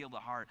God can heal the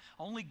heart.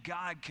 Only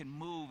God can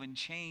move and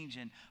change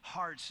in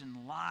hearts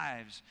and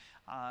lives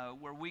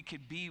where we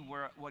could be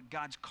what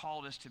God's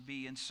called us to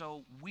be. And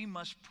so we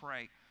must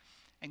pray.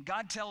 And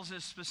God tells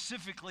us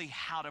specifically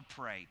how to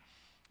pray.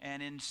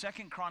 And in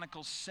 2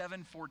 Chronicles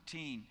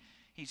 7:14,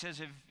 He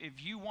says,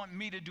 if you want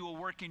me to do a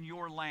work in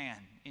your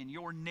land, in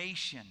your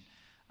nation,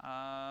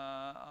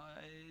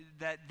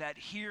 that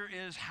here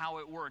is how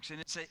it works. And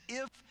it's an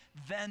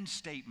if-then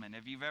statement.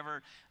 If you've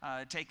ever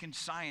taken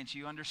science,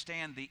 you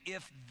understand the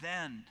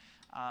if-then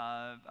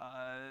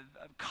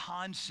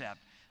concept.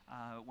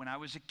 When I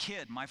was a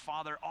kid, my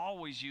father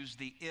always used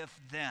the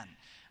if-then.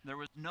 There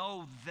was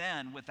no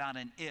then without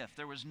an if.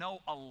 There was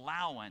no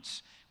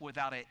allowance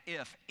without an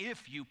if.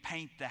 If you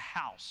paint the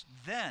house,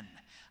 then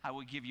I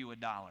will give you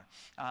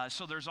 $1.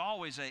 So there's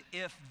always a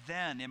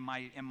if-then in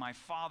my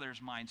father's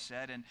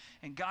mindset.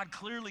 And God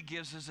clearly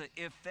gives us an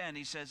if-then.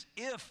 He says,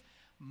 if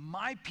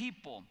my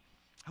people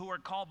who are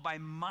called by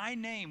my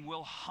name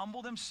will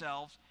humble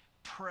themselves,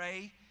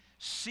 pray,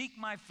 seek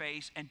my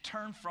face, and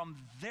turn from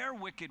their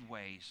wicked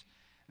ways,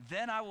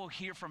 then I will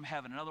hear from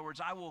heaven. In other words,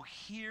 I will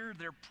hear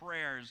their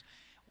prayers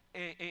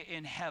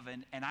in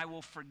heaven, and I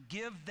will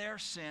forgive their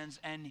sins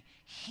and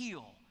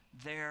heal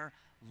their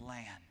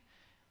land.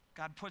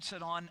 God puts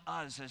it on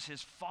us as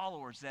His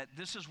followers that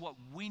this is what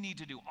we need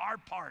to do, our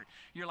part.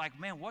 You're like,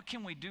 man, what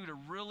can we do to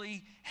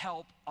really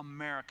help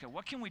America?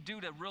 What can we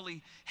do to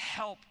really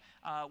help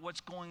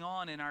what's going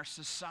on in our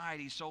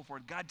society, so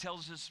forth? God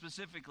tells us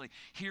specifically,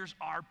 here's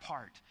our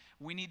part.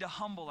 We need to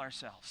humble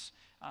ourselves.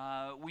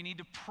 We need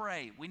to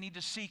pray. We need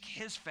to seek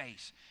His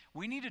face.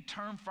 We need to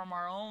turn from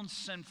our own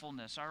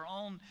sinfulness, our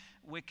own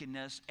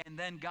wickedness, and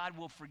then God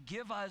will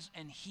forgive us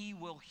and He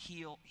will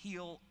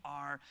heal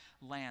our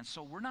land.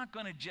 So we're not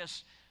going to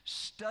just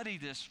study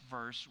this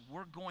verse.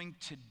 We're going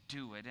to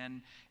do it,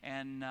 and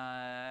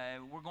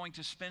we're going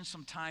to spend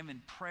some time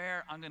in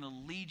prayer. I'm going to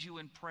lead you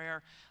in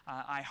prayer.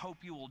 I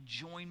hope you will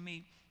join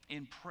me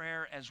in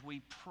prayer as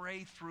we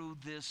pray through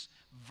this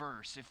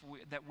verse,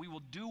 that we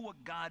will do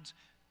what God's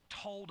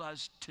told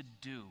us to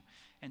do.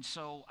 And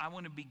so I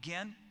want to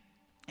begin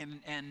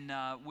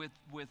with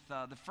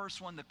the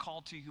first one, the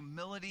call to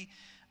humility,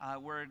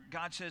 where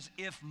God says,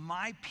 if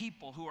my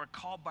people who are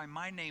called by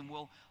my name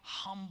will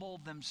humble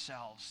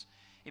themselves.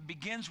 It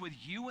begins with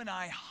you and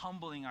I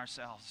humbling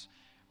ourselves.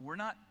 We're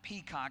not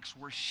peacocks,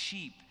 we're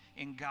sheep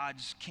in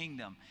God's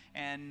kingdom,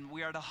 and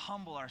we are to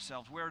humble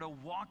ourselves. We are to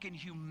walk in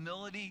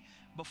humility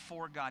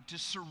before God, to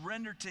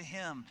surrender to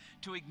Him,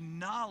 to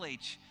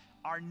acknowledge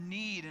our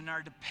need and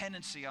our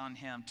dependency on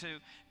Him,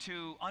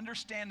 to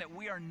understand that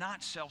we are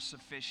not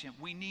self-sufficient.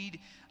 We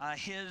need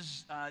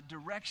His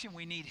direction.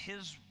 We need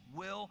His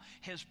will,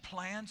 His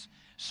plans.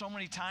 So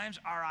many times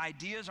our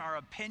ideas, our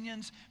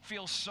opinions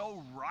feel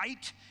so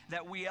right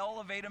that we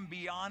elevate them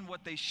beyond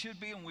what they should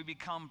be, and we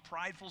become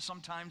prideful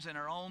sometimes in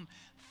our own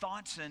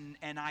thoughts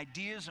and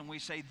ideas, and we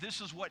say,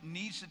 this is what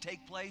needs to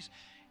take place.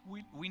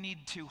 We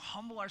need to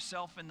humble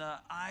ourselves in the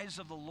eyes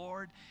of the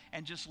Lord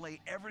and just lay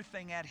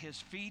everything at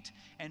His feet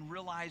and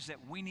realize that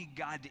we need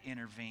God to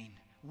intervene.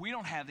 We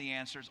don't have the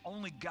answers.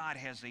 Only God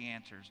has the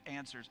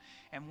answers.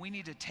 And we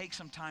need to take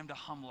some time to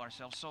humble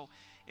ourselves. So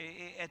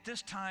at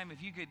this time,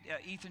 if you could,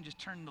 Ethan, just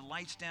turn the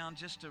lights down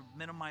just to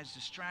minimize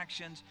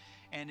distractions.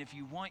 And if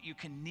you want, you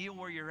can kneel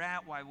where you're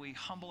at while we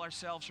humble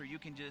ourselves, or you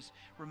can just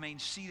remain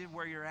seated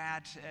where you're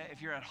at.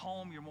 If you're at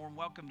home, you're more than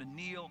welcome to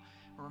kneel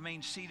or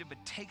remain seated.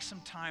 But take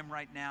some time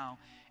right now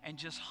and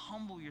just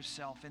humble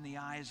yourself in the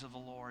eyes of the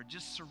Lord.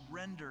 Just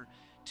surrender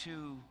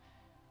to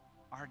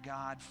our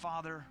God.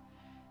 Father,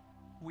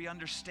 we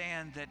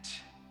understand that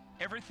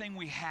everything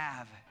we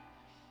have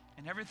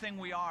and everything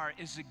we are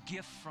is a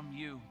gift from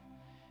you.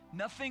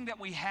 Nothing that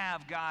we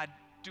have, God,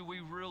 do we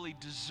really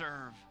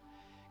deserve.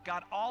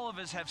 God, all of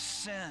us have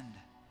sinned.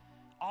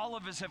 All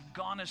of us have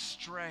gone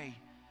astray.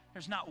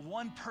 There's not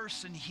one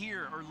person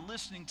here or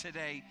listening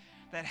today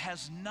that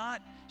has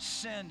not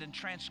sinned and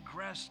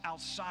transgressed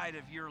outside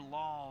of your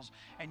laws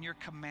and your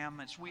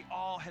commandments. We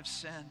all have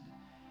sinned,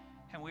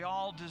 and we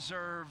all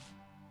deserve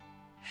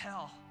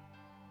hell.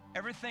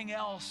 Everything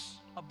else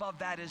above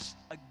that is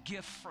a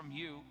gift from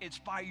you. It's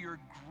by your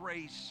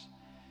grace.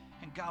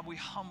 And God, we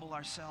humble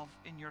ourselves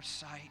in your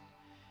sight.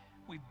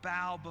 We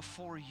bow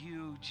before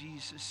you,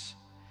 Jesus.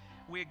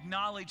 We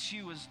acknowledge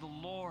you as the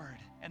Lord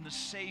and the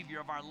Savior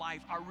of our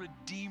life, our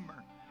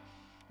Redeemer.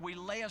 We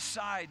lay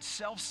aside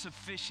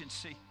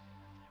self-sufficiency,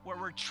 where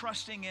we're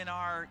trusting in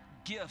our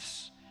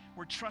gifts.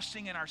 We're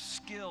trusting in our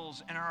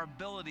skills and our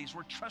abilities.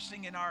 We're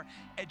trusting in our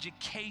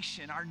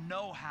education, our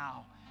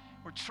know-how.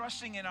 We're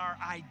trusting in our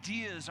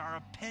ideas, our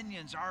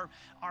opinions,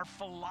 our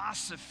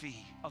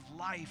philosophy of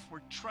life.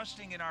 We're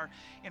trusting in our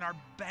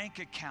bank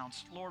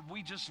accounts. Lord,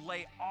 we just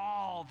lay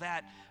all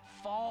that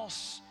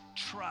false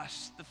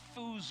trust, the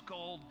fool's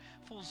gold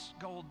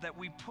that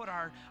we put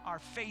our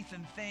faith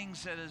in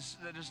things that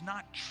is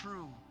not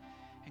true.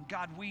 And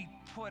God, we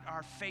put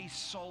our faith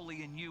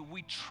solely in you.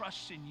 We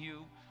trust in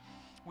you.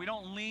 We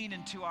don't lean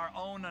into our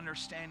own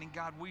understanding.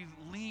 God, we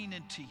lean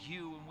into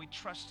you and we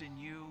trust in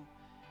you.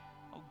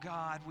 Oh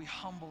God, we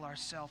humble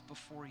ourselves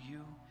before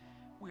you.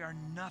 We are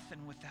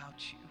nothing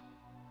without you.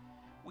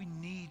 We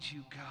need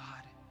you,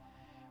 God.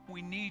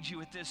 We need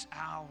you at this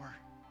hour.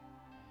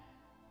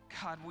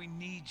 God, we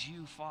need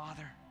you,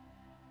 Father.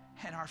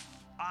 And our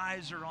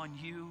eyes are on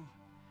you.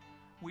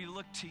 We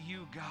look to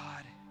you,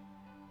 God.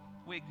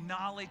 We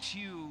acknowledge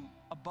you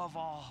above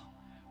all.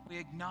 We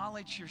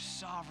acknowledge your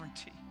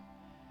sovereignty.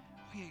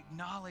 We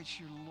acknowledge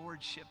your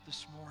lordship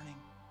this morning.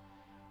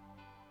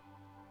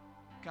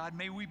 God,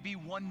 may we be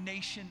one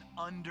nation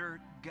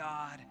under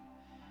God.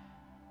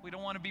 We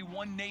don't want to be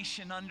one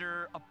nation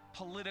under a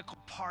political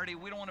party.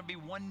 We don't want to be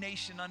one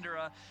nation under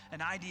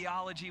an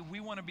ideology.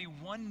 We want to be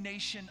one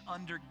nation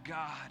under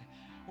God,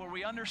 where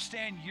we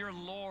understand you're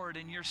Lord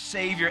and you're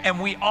Savior, and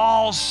we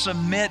all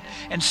submit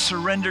and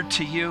surrender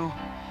to you.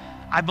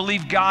 I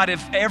believe, God,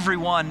 if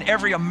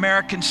every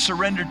American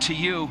surrendered to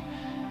you,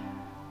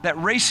 that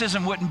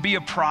racism wouldn't be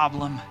a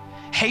problem.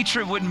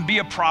 Hatred wouldn't be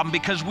a problem,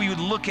 because we would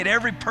look at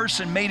every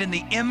person made in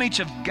the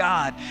image of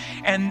God,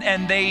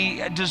 and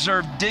they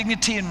deserve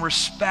dignity and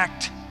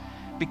respect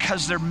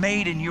because they're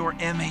made in your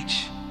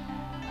image.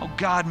 Oh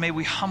God, may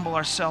we humble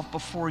ourselves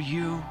before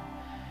you.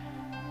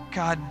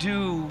 God,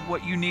 do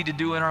what you need to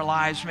do in our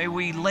lives. May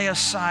we lay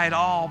aside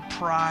all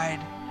pride.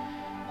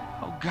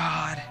 Oh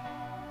God,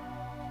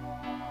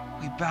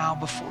 we bow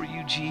before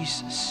you,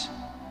 Jesus.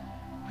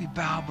 We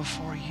bow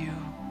before you.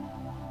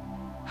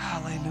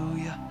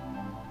 Hallelujah.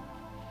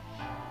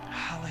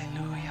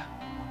 Hallelujah.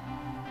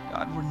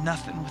 God, we're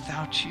nothing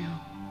without you.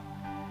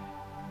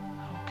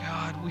 Oh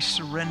God, we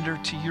surrender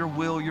to your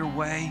will, your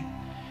way.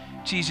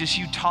 Jesus,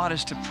 you taught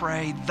us to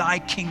pray, thy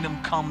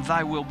kingdom come,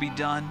 thy will be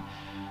done.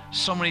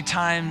 So many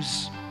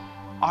times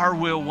our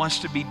will wants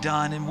to be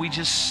done, and we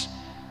just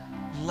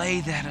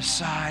lay that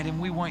aside, and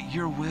we want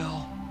your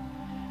will.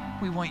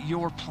 We want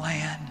your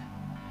plan,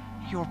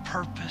 your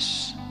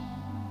purpose.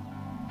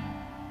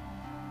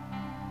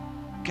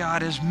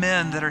 God, as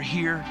men that are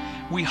here,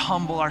 we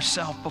humble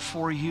ourselves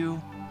before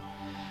you.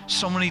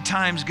 So many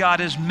times, God,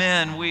 as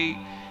men, we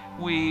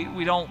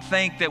don't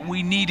think that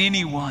we need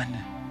anyone.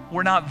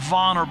 We're not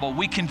vulnerable.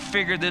 We can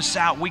figure this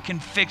out. We can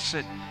fix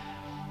it.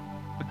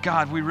 But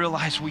God, we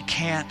realize we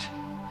can't.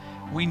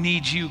 We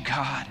need you,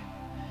 God.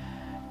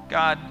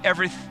 God,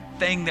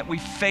 everything that we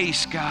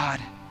face, God,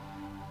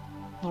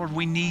 Lord,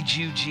 we need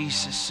you,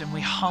 Jesus, and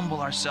we humble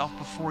ourselves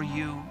before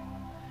you.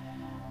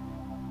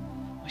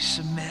 We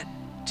submit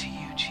to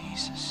you,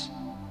 Jesus.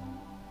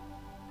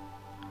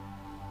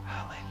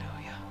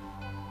 Hallelujah.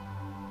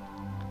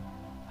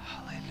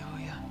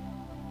 Hallelujah.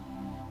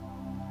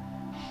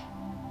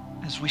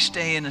 As we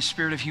stay in a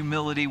spirit of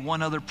humility,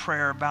 one other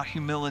prayer about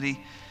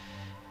humility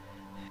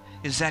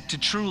is that to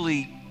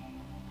truly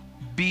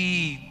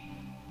be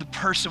the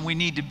person we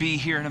need to be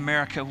here in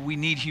America, we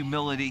need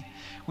humility.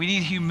 We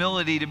need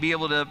humility to be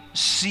able to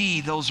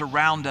see those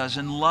around us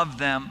and love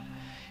them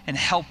and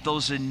help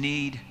those in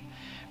need.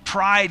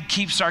 Pride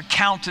keeps our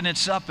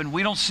countenance up, and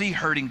we don't see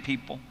hurting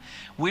people.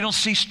 We don't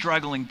see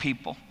struggling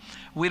people.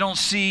 We don't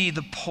see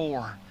the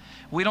poor.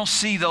 We don't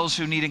see those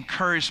who need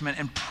encouragement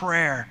and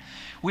prayer.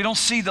 We don't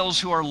see those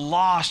who are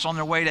lost on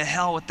their way to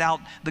hell without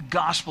the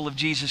gospel of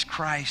Jesus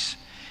Christ.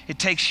 It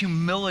takes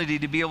humility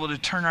to be able to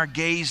turn our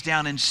gaze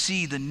down and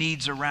see the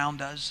needs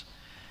around us.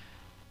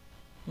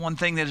 One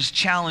thing that has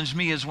challenged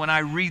me is when I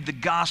read the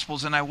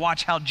Gospels and I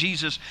watch how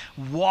Jesus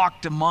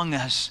walked among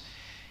us.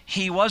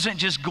 He wasn't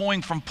just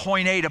going from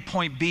point A to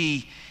point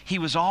B. He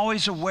was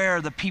always aware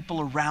of the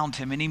people around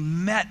him, and he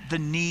met the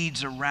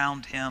needs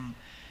around him.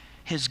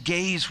 His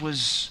gaze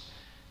was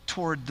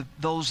toward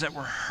those that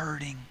were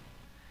hurting.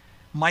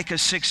 Micah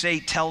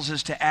 6:8 tells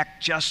us to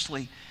act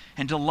justly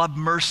and to love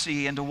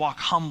mercy and to walk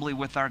humbly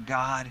with our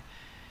God.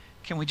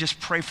 Can we just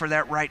pray for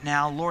that right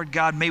now? Lord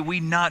God, may we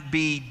not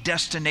be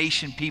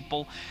destination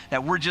people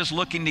that we're just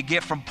looking to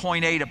get from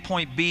point A to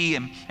point B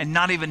and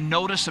not even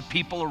notice the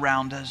people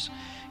around us.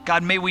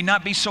 God, may we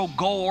not be so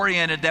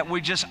goal-oriented that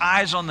we're just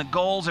eyes on the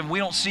goals and we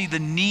don't see the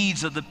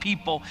needs of the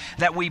people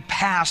that we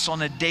pass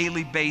on a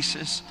daily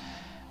basis.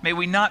 May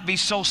we not be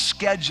so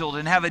scheduled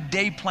and have a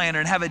day planner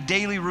and have a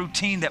daily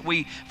routine that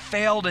we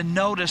fail to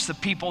notice the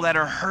people that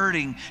are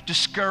hurting,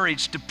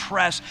 discouraged,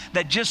 depressed,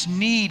 that just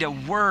need a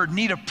word,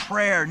 need a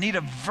prayer, need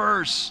a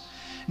verse,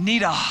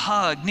 need a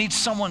hug, need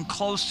someone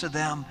close to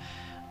them.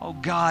 Oh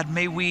God,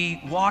 may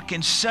we walk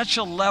in such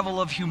a level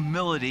of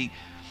humility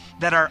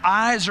that our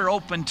eyes are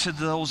open to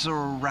those that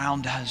are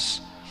around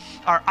us.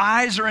 Our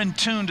eyes are in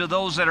tune to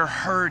those that are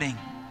hurting.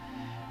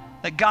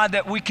 That God,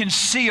 that we can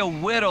see a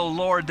widow,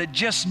 Lord, that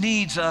just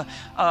needs a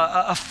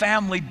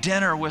family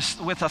dinner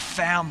with a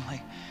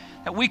family.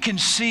 That we can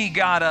see,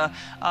 God,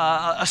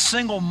 a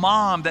single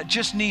mom that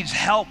just needs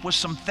help with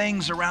some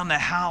things around the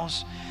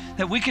house.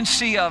 That we can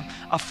see a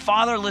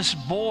fatherless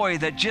boy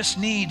that just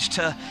needs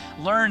to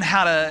learn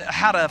how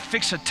to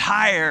fix a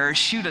tire or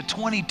shoot a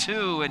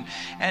 .22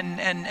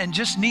 and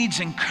just needs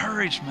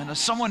encouragement. As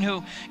someone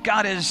who,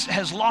 God,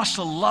 has lost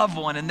a loved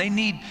one and they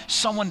need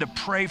someone to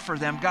pray for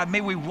them. God,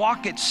 may we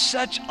walk at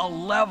such a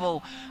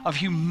level of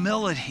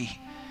humility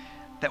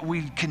that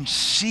we can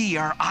see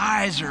our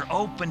eyes are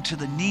open to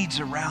the needs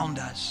around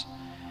us.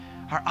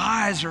 Our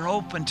eyes are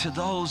open to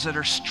those that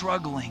are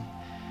struggling,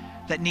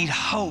 that need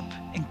hope,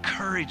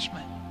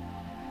 encouragement,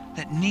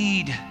 that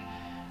need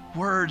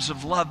words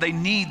of love. They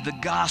need the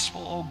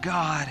gospel. Oh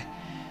God,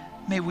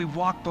 may we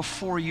walk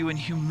before you in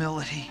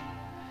humility,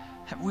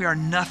 that we are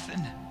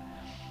nothing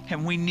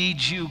and we need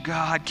you,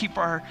 God. Keep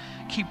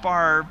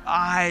our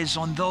eyes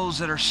on those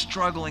that are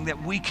struggling,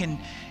 that we can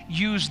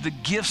use the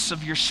gifts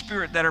of your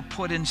Spirit that are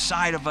put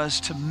inside of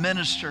us to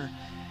minister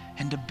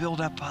and to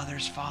build up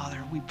others.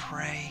 Father, we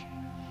pray,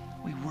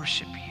 we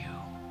worship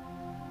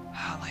you.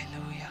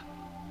 Hallelujah.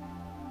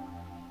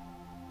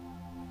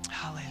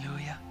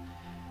 Hallelujah.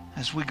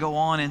 As we go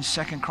on in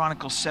 2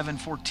 Chronicles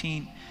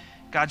 7:14,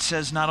 God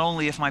says, not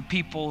only if my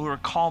people who are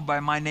called by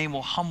my name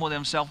will humble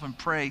themselves and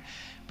pray,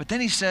 but then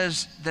he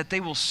says that they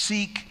will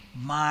seek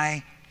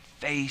my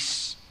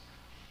face.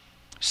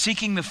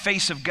 Seeking the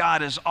face of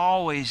God is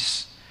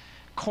always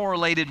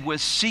correlated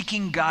with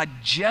seeking God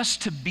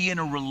just to be in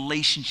a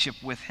relationship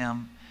with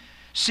him.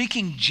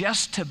 Seeking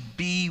just to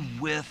be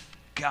with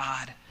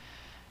God.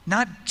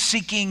 Not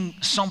seeking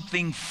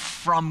something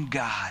from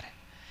God,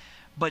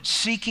 but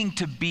seeking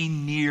to be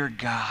near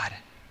God.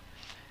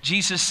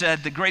 Jesus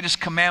said the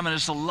greatest commandment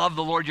is to love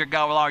the Lord your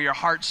God with all your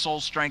heart, soul,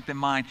 strength, and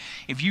mind.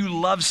 If you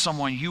love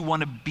someone, you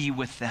want to be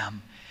with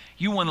them.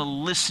 You want to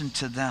listen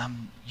to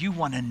them. You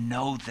want to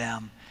know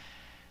them.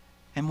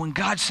 And when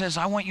God says,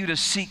 I want you to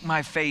seek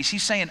my face,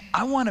 he's saying,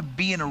 I want to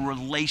be in a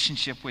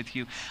relationship with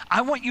you.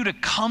 I want you to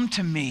come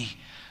to me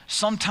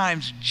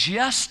sometimes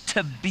just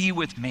to be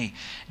with me,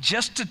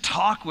 just to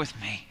talk with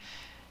me,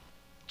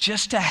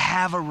 just to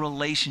have a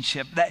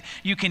relationship, that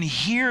you can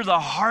hear the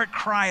heart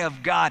cry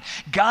of God.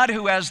 God,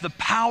 who has the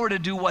power to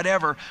do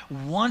whatever,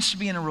 wants to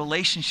be in a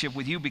relationship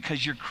with you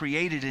because you're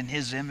created in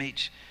his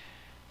image.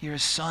 You're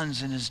his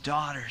sons and his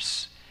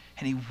daughters,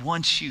 and he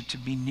wants you to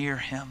be near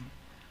him.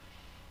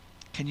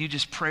 Can you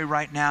just pray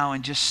right now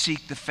and just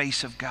seek the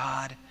face of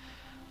God?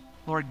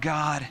 Lord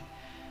God,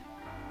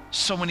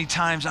 so many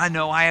times I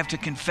know I have to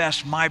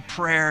confess my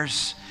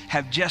prayers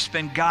have just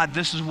been, God,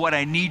 this is what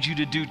I need you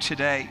to do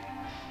today.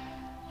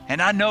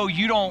 And I know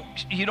you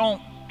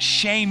don't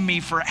shame me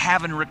for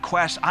having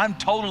requests. I'm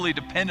totally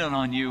dependent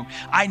on you.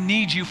 I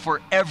need you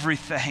for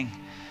everything.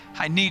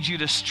 I need you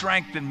to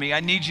strengthen me. I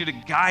need you to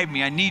guide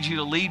me. I need you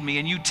to lead me.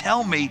 And you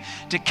tell me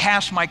to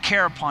cast my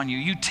care upon you.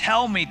 You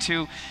tell me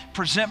to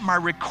present my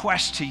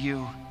request to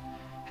you.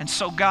 And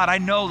so, God, I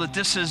know that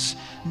this is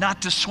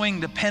not to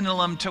swing the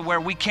pendulum to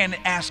where we can't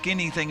ask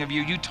anything of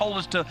you. You told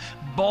us to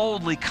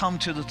boldly come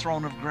to the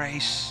throne of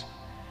grace.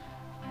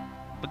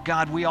 But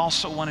God, we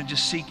also want to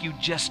just seek you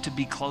just to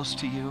be close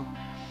to you,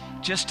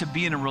 just to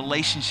be in a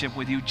relationship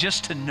with you,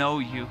 just to know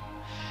you,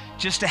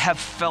 just to have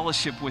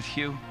fellowship with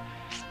you.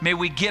 May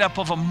we get up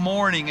of a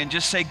morning and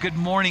just say, good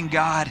morning,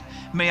 God.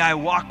 May I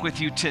walk with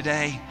you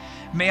today.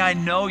 May I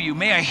know you.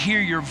 May I hear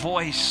your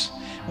voice.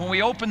 When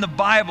we open the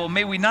Bible,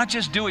 may we not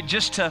just do it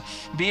just to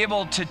be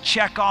able to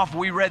check off,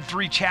 we read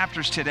 3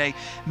 chapters today.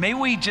 May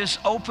we just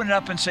open it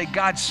up and say,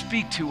 God,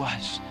 speak to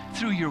us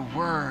through your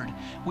word.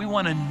 We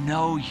want to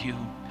know you.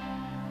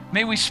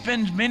 May we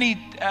spend a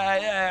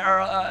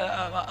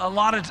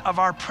lot of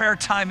our prayer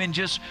time in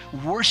just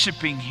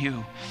worshiping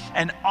you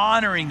and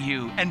honoring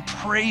you and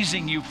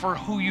praising you for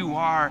who you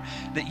are,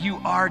 that you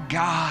are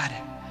God.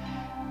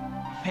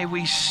 May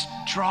we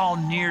draw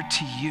near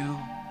to you.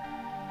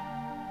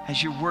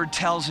 As your word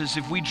tells us,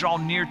 if we draw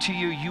near to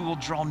you, you will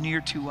draw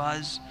near to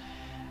us.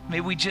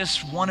 May we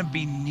just want to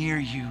be near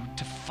you,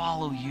 to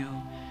follow you,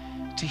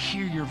 to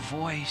hear your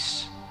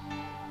voice,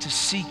 to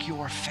seek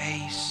your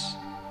face.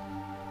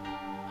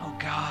 Oh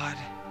God,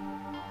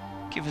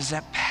 give us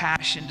that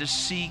passion to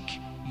seek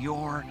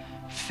your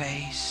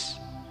face,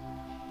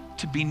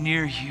 to be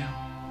near you.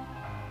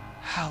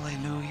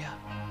 Hallelujah.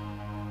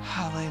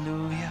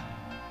 Hallelujah.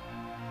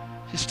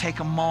 Just take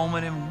a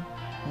moment and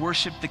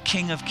worship the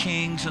King of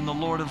Kings and the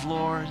Lord of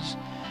Lords.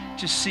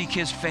 Just seek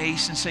his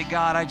face and say,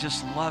 God, I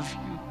just love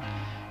you.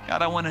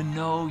 God, I want to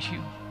know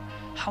you.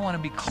 I want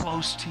to be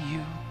close to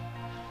you.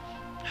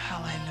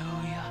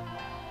 Hallelujah.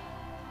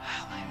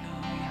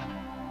 Hallelujah.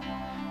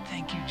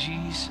 Thank you,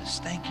 Jesus.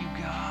 Thank you,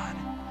 God.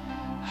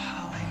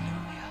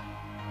 Hallelujah.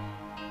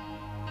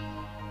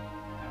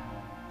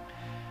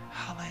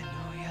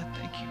 Hallelujah.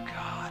 Thank you,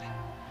 God.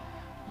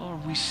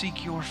 Lord, we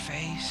seek your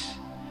face.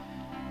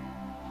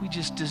 We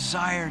just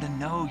desire to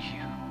know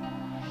you.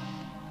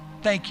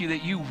 Thank you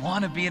that you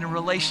want to be in a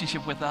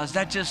relationship with us.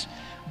 That just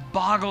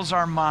boggles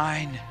our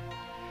mind,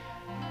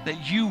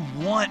 that you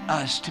want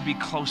us to be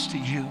close to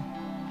you.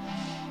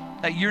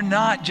 That you're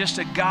not just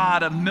a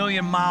God a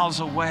million miles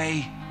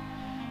away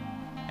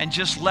and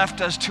just left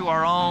us to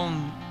our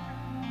own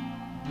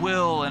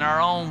will and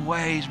our own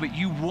ways, but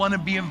you want to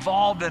be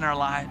involved in our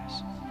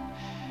lives.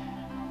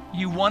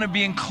 You want to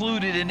be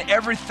included in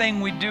everything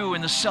we do,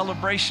 in the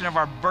celebration of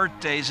our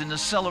birthdays, in the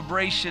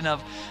celebration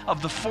of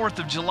the 4th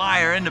of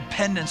July, our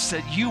independence,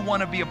 that you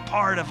want to be a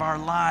part of our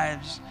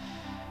lives.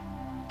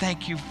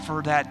 Thank you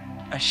for that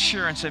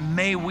assurance, and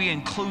may we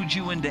include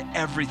you into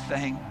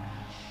everything.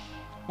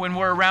 When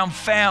we're around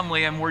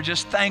family and we're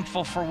just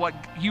thankful for what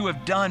you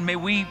have done, may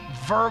we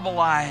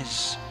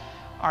verbalize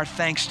our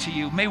thanks to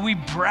you. May we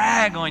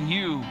brag on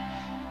you.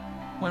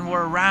 When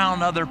we're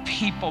around other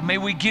people, may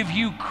we give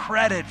you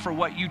credit for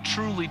what you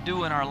truly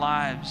do in our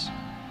lives.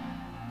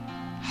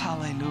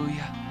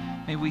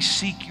 Hallelujah. May we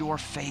seek your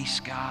face,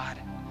 God.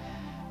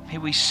 May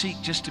we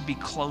seek just to be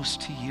close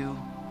to you.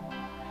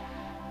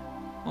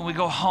 When we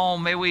go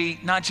home, may we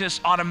not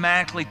just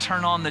automatically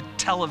turn on the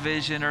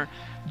television or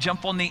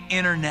jump on the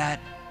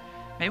internet.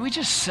 May we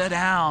just sit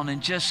down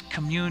and just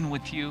commune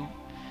with you,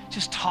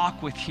 just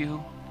talk with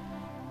you,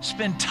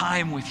 spend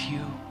time with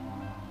you.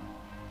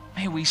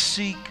 May we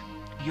seek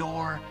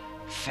your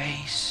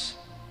face.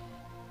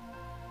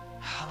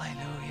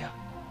 Hallelujah.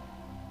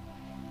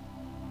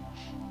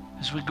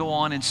 As we go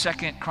on in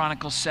 2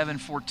 Chronicles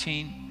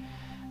 7:14,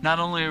 not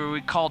only are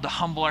we called to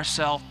humble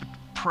ourselves, but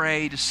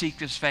pray, to seek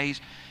his face,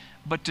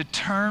 but to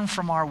turn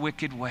from our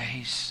wicked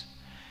ways,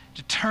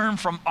 to turn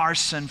from our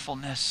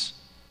sinfulness.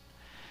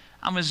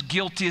 I'm as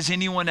guilty as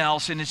anyone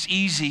else, and it's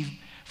easy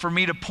for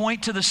me to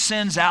point to the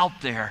sins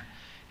out there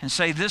and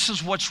say, this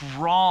is what's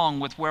wrong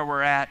with where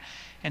we're at,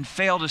 and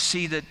fail to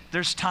see that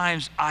there's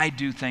times I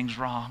do things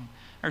wrong.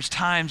 There's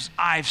times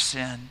I've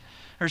sinned.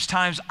 There's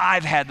times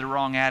I've had the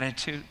wrong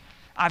attitude.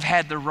 I've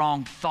had the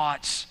wrong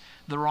thoughts,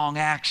 the wrong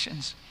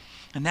actions.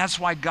 And that's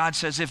why God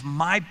says, if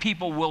my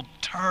people will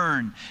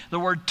turn, the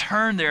word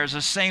turn there is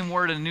the same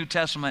word in the New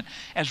Testament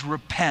as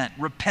repent.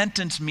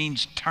 Repentance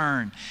means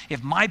turn.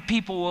 If my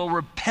people will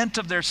repent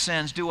of their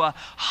sins, do a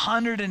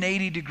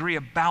 180-degree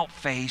about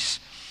face,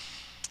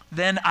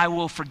 then I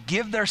will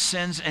forgive their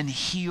sins and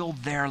heal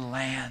their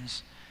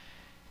lands.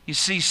 You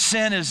see,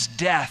 sin is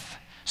death.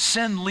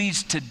 Sin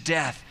leads to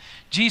death.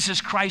 Jesus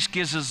Christ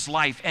gives us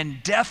life,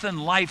 and death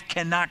and life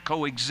cannot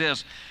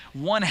coexist.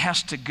 One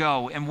has to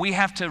go, and we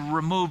have to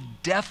remove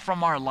death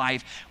from our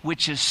life,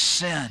 which is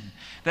sin.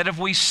 That if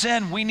we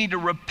sin, we need to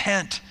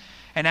repent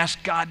and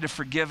ask God to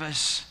forgive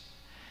us.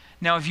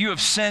 Now, if you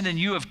have sinned and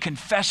you have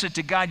confessed it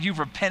to God, you've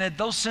repented,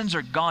 those sins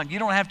are gone. You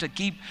don't have to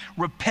keep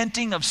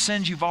repenting of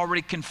sins you've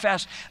already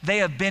confessed. They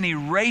have been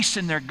erased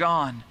and they're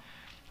gone.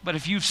 But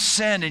if you've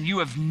sinned and you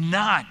have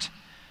not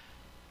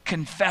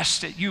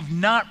confessed it, you've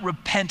not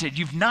repented,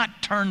 you've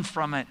not turned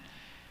from it,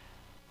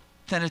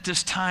 then at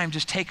this time,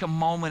 just take a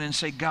moment and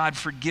say, God,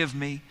 forgive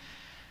me.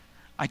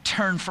 I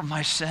turn from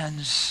my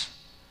sins.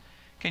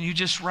 Can you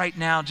just right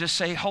now just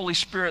say, Holy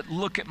Spirit,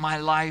 look at my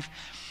life.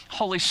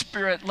 Holy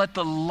Spirit, let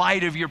the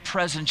light of your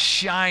presence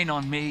shine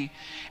on me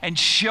and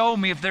show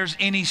me if there's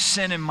any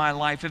sin in my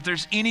life, if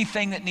there's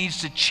anything that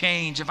needs to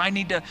change, if I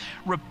need to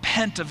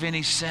repent of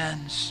any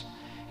sins,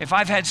 if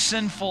I've had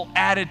sinful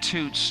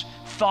attitudes,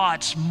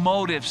 thoughts,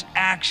 motives,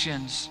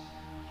 actions.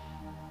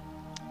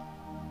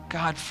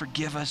 God,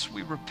 forgive us.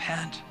 We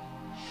repent.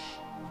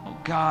 Oh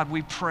God,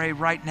 we pray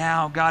right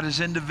now, God,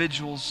 as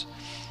individuals,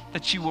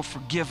 that you will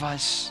forgive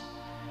us,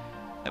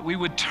 that we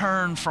would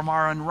turn from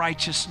our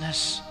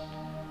unrighteousness.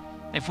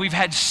 If we've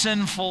had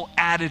sinful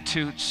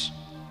attitudes,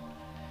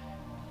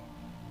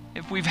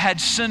 if we've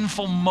had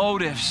sinful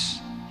motives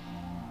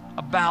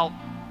about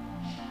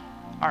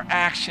our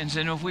actions,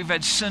 and if we've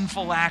had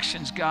sinful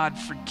actions, God,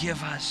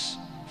 forgive us.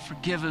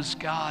 Forgive us,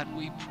 God,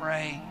 we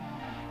pray.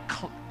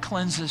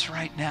 Cleanse us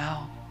right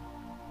now.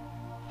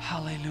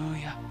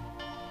 Hallelujah.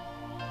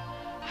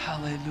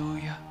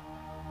 Hallelujah.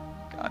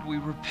 God, we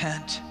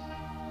repent.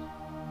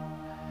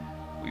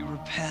 We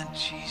repent,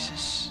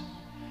 Jesus.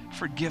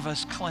 Forgive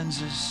us,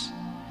 cleanse us.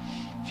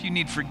 If you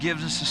need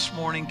forgiveness this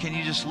morning, can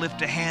you just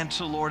lift a hand to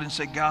the Lord and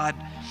say, God,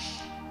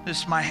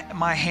 this my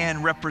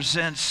hand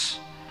represents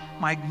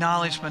my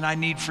acknowledgement. I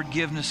need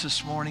forgiveness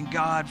this morning.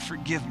 God,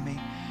 forgive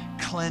me.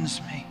 Cleanse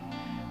me.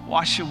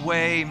 Wash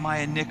away my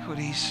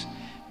iniquities.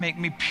 Make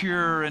me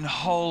pure and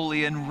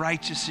holy and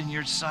righteous in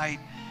your sight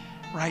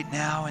right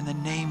now in the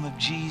name of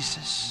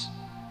Jesus.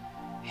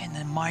 In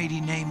the mighty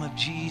name of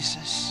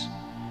Jesus.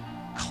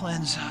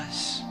 Cleanse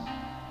us.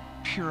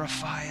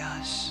 Purify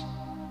us.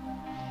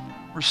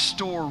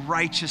 Restore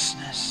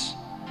righteousness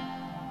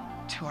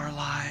to our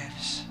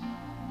lives.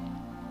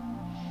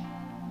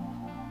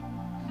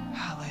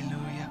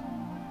 Hallelujah.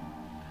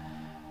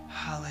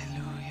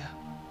 Hallelujah.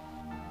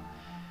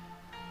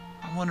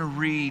 I want to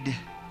read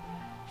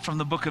from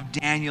the book of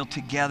Daniel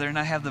together, and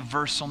I have the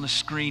verse on the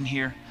screen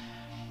here.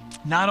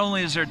 Not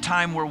only is there a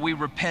time where we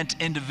repent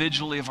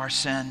individually of our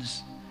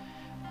sins,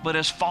 but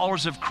as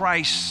followers of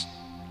Christ,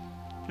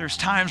 there's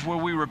times where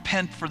we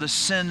repent for the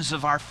sins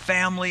of our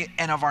family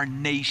and of our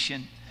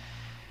nation.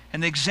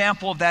 And the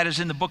example of that is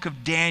in the book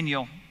of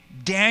Daniel.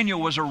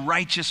 Daniel was a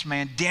righteous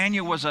man.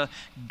 Daniel was a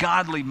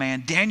godly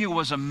man. Daniel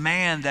was a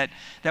man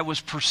that was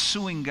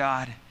pursuing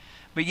God.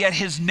 But yet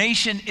his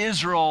nation,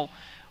 Israel,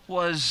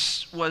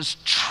 was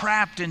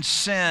trapped in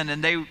sin,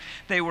 and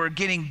they were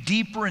getting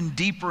deeper and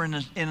deeper in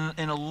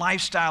a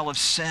lifestyle of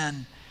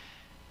sin.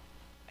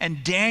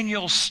 And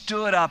Daniel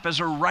stood up as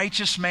a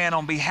righteous man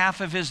on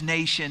behalf of his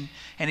nation,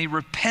 and he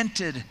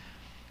repented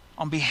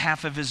on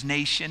behalf of his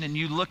nation. And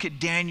you look at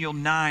Daniel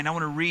 9. I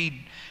want to read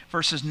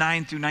verses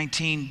 9 through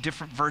 19,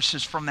 different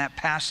verses from that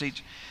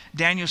passage.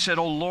 Daniel said,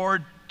 "O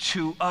Lord,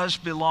 to us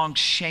belongs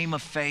shame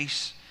of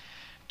face,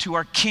 to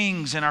our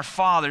kings and our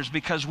fathers,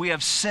 because we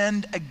have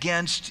sinned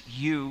against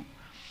you.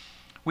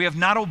 We have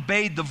not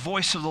obeyed the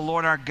voice of the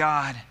Lord our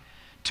God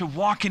to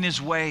walk in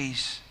his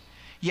ways.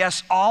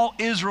 Yes, all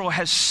Israel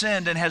has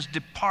sinned and has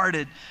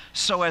departed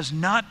so as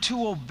not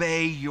to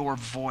obey your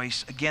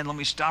voice." Again, let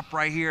me stop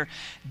right here.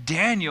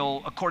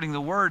 Daniel, according to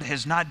the word,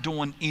 is not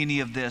doing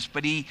any of this,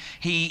 but he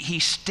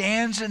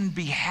stands in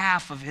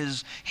behalf of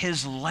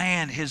his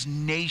land, his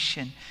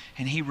nation,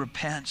 and he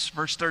repents.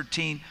 Verse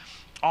 13,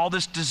 "All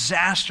this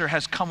disaster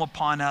has come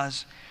upon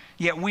us,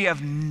 yet we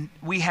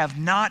have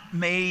not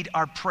made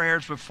our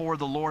prayers before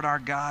the Lord our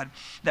God,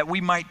 that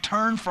we might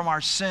turn from our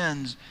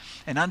sins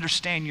and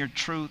understand your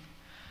truth.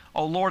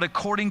 O Lord,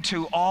 according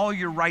to all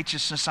your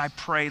righteousness, I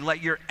pray,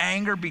 let your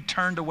anger be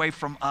turned away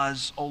from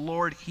us. O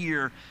Lord,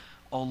 hear.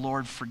 O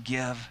Lord,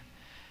 forgive."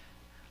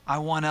 I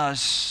want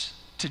us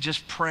to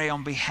just pray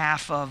on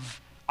behalf of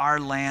our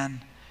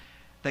land,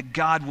 that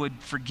God would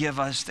forgive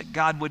us, that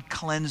God would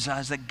cleanse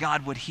us, that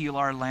God would heal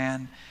our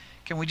land.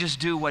 Can we just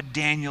do what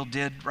Daniel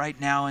did right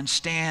now and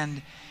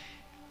stand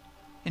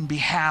in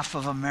behalf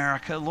of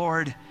America?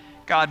 Lord,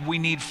 God, we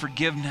need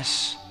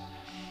forgiveness.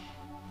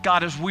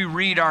 God, as we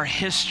read our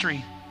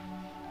history,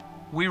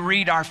 we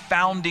read our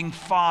founding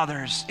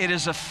fathers, it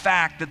is a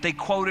fact that they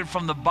quoted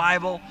from the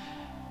Bible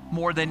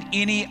more than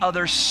any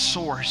other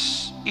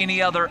source,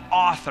 any other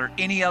author,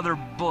 any other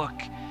book,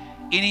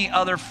 any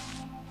other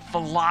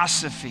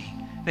philosophy.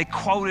 They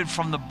quoted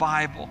from the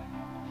Bible.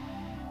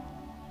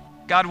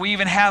 God, we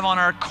even have on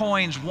our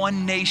coins,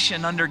 one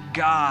nation under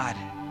God.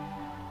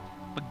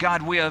 But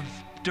God, we have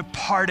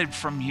departed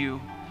from you.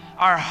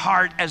 Our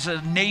heart as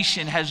a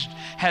nation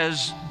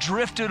has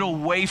drifted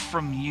away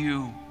from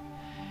you.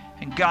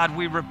 And God,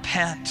 we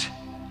repent.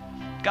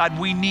 God,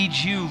 we need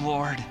you,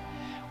 Lord.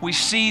 We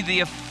see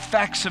the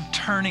effects of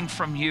turning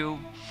from you.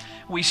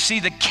 We see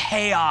the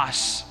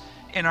chaos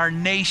in our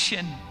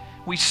nation.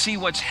 We see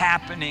what's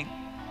happening.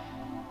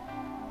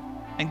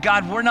 And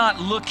God, we're not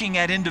looking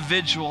at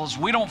individuals.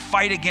 We don't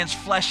fight against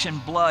flesh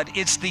and blood.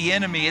 It's the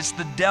enemy, it's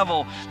the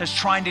devil that's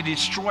trying to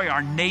destroy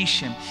our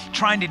nation,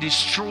 trying to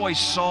destroy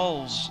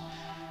souls.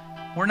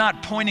 We're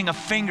not pointing a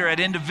finger at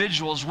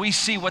individuals. We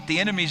see what the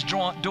enemy's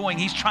doing.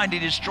 He's trying to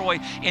destroy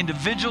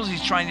individuals.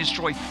 He's trying to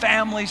destroy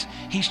families.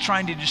 He's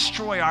trying to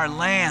destroy our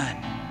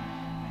land.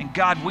 And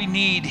God, we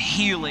need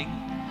healing.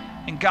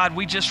 And God,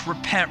 we just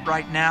repent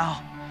right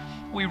now.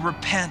 We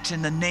repent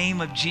in the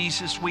name of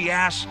Jesus. We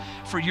ask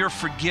for your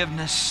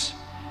forgiveness.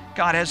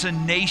 God, as a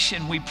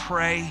nation, we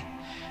pray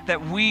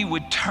that we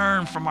would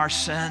turn from our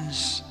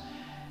sins.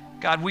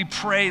 God, we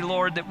pray,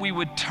 Lord, that we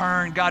would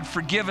turn. God,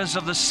 forgive us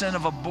of the sin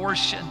of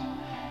abortion.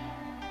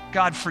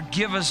 God,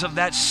 forgive us of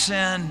that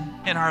sin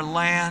in our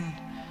land.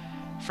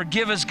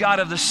 Forgive us, God,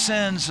 of the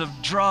sins of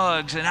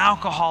drugs and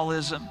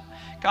alcoholism.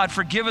 God,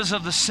 forgive us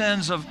of the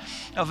sins of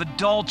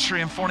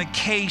adultery and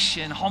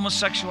fornication,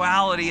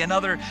 homosexuality, and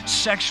other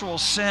sexual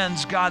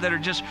sins, God, that are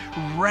just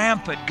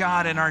rampant,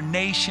 God, in our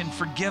nation.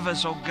 Forgive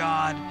us, oh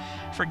God.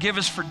 Forgive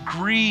us for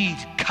greed,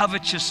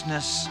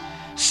 covetousness,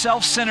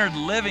 self-centered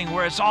living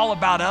where it's all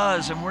about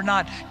us and we're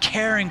not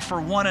caring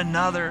for one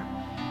another.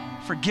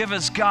 Forgive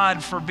us,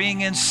 God, for being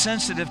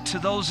insensitive to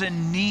those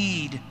in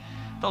need,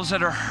 those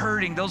that are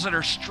hurting, those that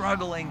are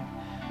struggling.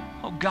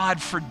 Oh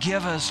God,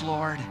 forgive us,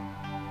 Lord.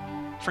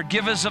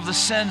 Forgive us of the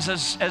sins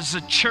as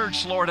a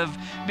church, Lord, of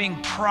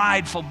being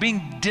prideful,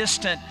 being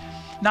distant,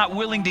 not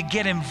willing to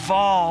get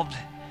involved.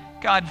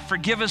 God,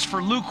 forgive us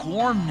for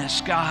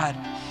lukewarmness, God,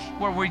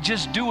 where we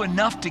just do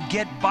enough to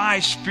get by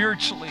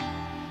spiritually.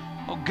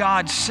 Oh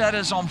God, set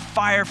us on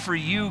fire for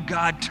you,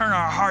 God. Turn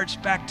our hearts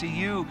back to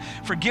you.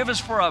 Forgive us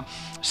for a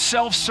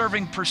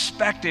self-serving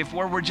perspective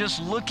where we're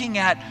just looking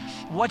at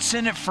what's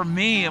in it for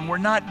me and we're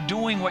not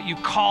doing what you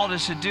called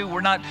us to do.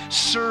 We're not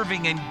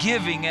serving and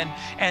giving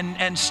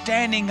and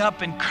standing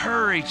up in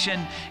courage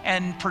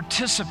and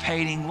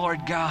participating,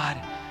 Lord God.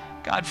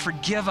 God,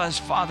 forgive us,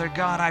 Father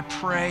God, I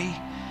pray.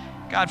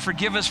 God,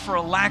 forgive us for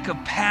a lack of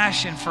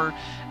passion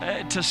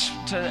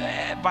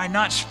by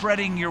not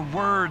spreading your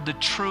word, the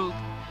truth.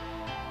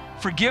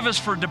 Forgive us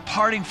for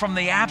departing from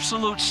the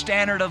absolute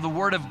standard of the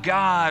Word of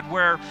God,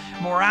 where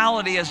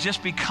morality has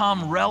just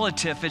become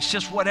relative. It's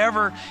just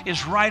whatever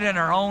is right in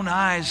our own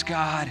eyes,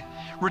 God.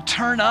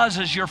 Return us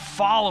as your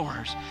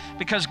followers.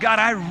 Because, God,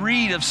 I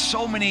read of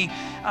so many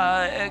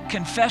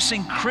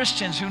confessing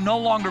Christians who no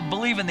longer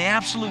believe in the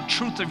absolute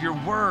truth of your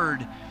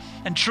Word.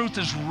 And truth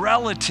is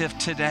relative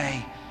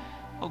today.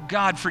 Oh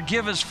God,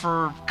 forgive us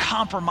for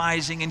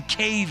compromising and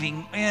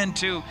caving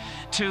into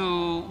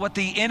what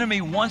the enemy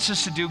wants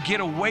us to do. Get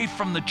away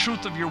from the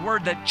truth of your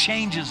word that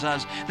changes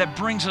us, that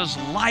brings us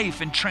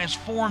life and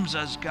transforms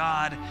us,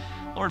 God.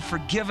 Lord,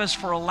 forgive us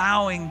for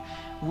allowing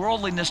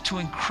worldliness to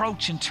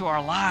encroach into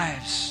our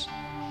lives,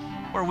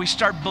 where we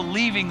start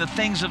believing the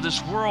things of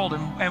this world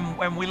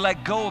and we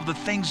let go of the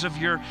things of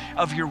your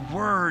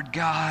word,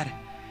 God.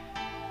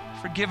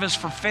 Forgive us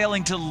for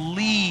failing to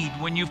lead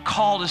when you've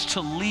called us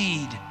to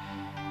lead.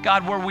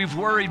 God, where we've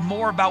worried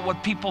more about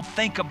what people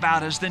think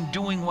about us than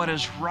doing what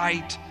is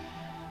right.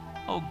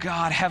 Oh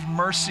God, have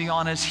mercy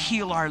on us.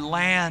 Heal our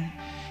land.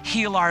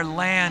 Heal our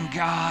land,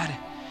 God.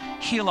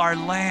 Heal our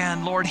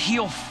land. Lord,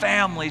 heal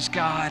families,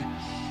 God.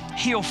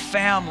 Heal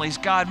families,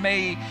 God.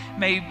 May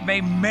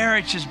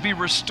marriages be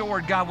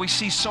restored. God, we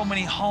see so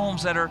many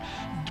homes that are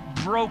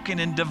broken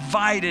and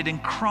divided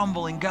and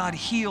crumbling. God,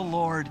 heal,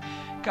 Lord.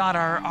 God,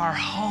 our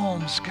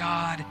homes,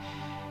 God.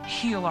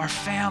 Heal our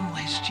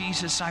families,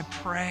 Jesus, I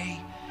pray.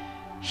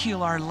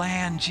 Heal our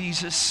land,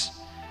 Jesus.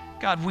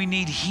 God, we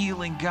need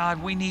healing,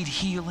 God. We need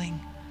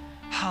healing.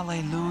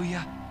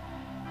 Hallelujah.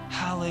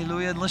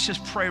 Hallelujah. And let's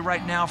just pray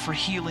right now for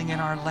healing in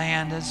our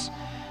land.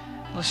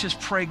 Let's just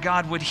pray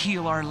God would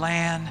heal our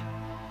land.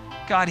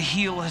 God,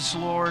 heal us,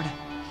 Lord.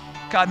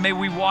 God, may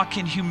we walk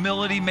in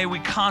humility. May we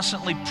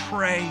constantly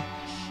pray.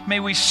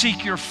 May we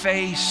seek your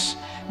face.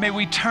 May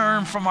we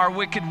turn from our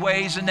wicked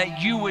ways and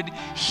that you would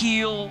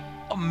heal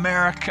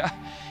America,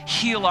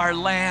 heal our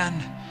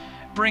land.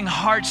 Bring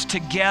hearts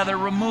together,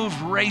 remove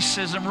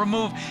racism,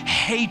 remove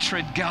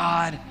hatred,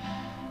 God.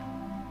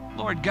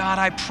 Lord God,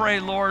 I pray,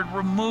 Lord,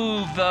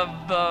 remove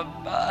the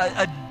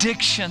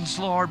addictions,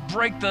 Lord.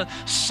 Break the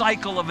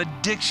cycle of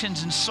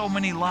addictions in so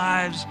many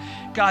lives.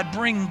 God,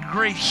 bring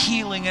great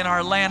healing in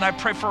our land. I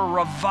pray for a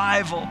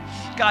revival.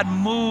 God,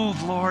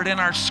 move, Lord, in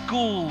our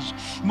schools.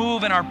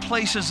 Move in our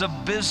places of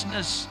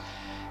business.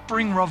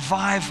 Bring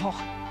revival.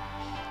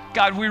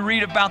 God, we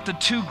read about the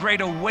two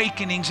great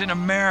awakenings in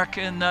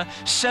America in the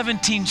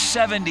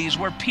 1770s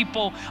where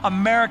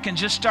Americans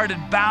just started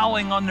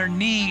bowing on their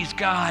knees,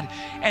 God,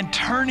 and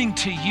turning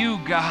to you,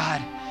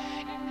 God.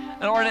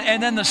 Lord,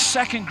 and then the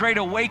second great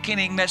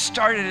awakening that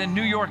started in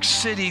New York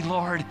City,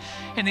 Lord,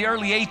 in the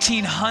early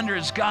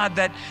 1800s, God,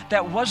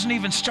 that wasn't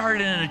even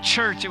started in a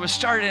church. It was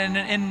started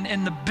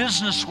in the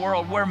business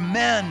world where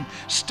men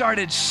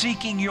started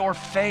seeking your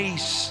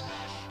face.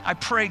 I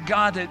pray,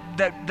 God,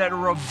 that a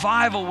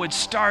revival would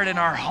start in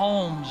our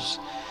homes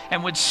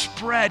and would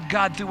spread,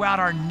 God, throughout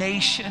our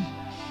nation.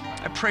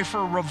 I pray for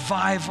a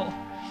revival.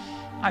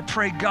 I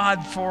pray,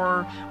 God,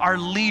 for our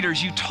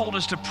leaders. You told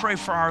us to pray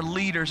for our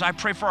leaders. I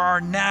pray for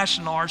our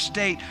national, our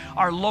state,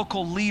 our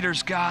local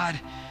leaders, God,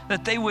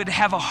 that they would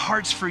have a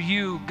hearts for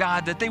you,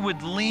 God, that they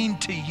would lean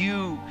to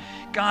you,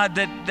 God,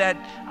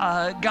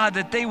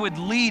 that they would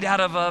lead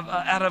out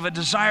of a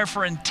desire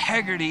for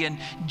integrity and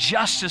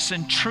justice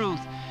and truth.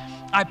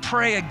 I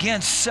pray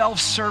against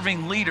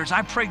self-serving leaders.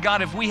 I pray,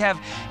 God, if we have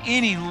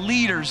any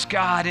leaders,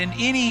 God, in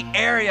any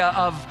area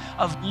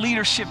of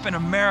leadership in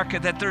America,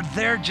 that they're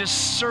there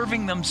just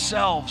serving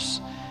themselves.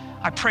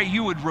 I pray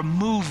you would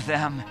remove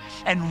them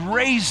and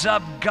raise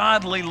up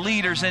godly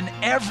leaders in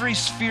every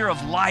sphere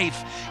of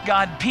life.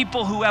 God,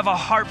 people who have a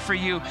heart for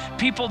you,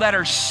 people that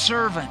are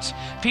servants,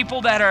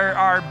 people that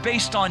are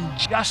based on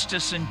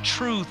justice and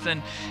truth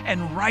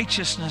and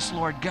righteousness,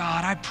 Lord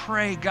God. I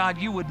pray, God,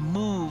 you would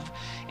move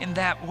in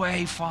that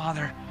way,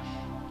 Father.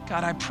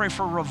 God, I pray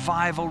for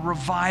revival.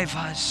 Revive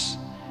us.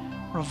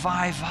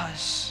 Revive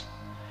us.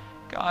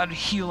 God,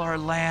 heal our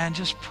land.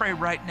 Just pray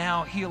right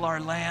now, heal our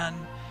land.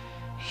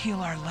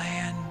 Heal our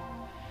land.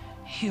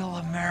 Heal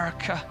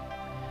America.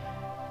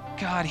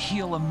 God,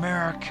 heal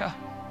America.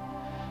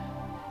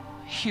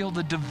 Heal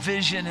the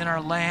division in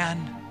our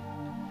land.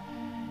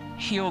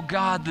 Heal,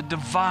 God, the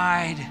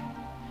divide.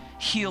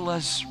 Heal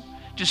us.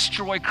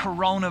 Destroy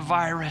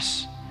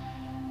coronavirus.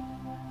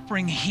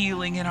 Bring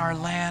healing in our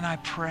land, I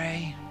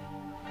pray.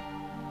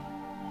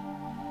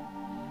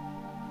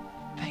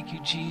 Thank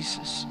you,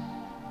 Jesus.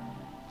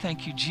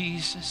 Thank you,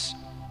 Jesus.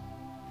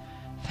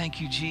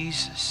 Thank you,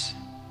 Jesus.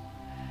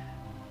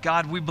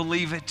 God, we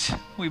believe it.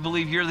 We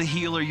believe you're the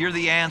healer. You're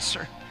the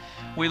answer.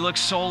 We look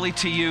solely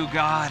to you,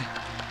 God.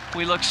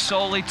 We look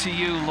solely to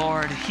you,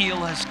 Lord. Heal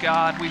us,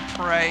 God. We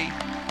pray.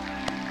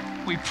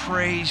 We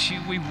praise you.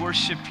 We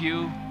worship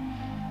you.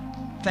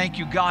 Thank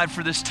you, God,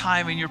 for this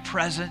time in your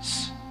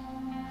presence.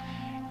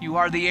 You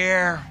are the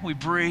air we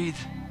breathe.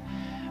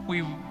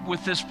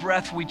 With this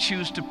breath, we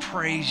choose to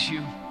praise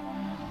you.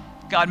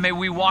 God, may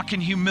we walk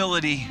in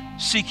humility,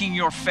 seeking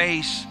your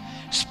face,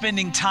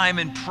 spending time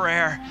in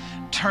prayer,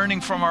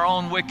 turning from our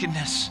own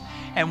wickedness.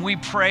 And we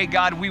pray,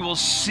 God, we will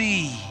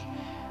see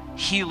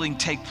healing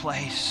take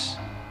place.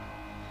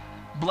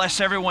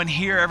 Bless everyone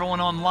here, everyone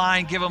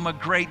online. Give them a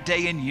great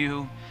day in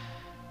you.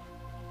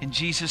 In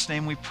Jesus'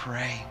 name we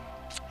pray.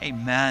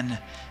 Amen.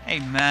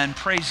 Amen.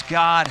 Praise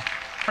God.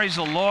 Praise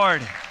the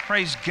Lord.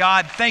 Praise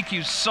God. Thank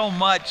you so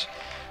much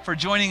for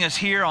joining us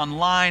here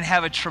online.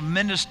 Have a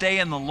tremendous day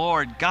in the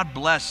Lord. God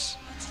bless.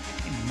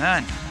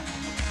 Amen.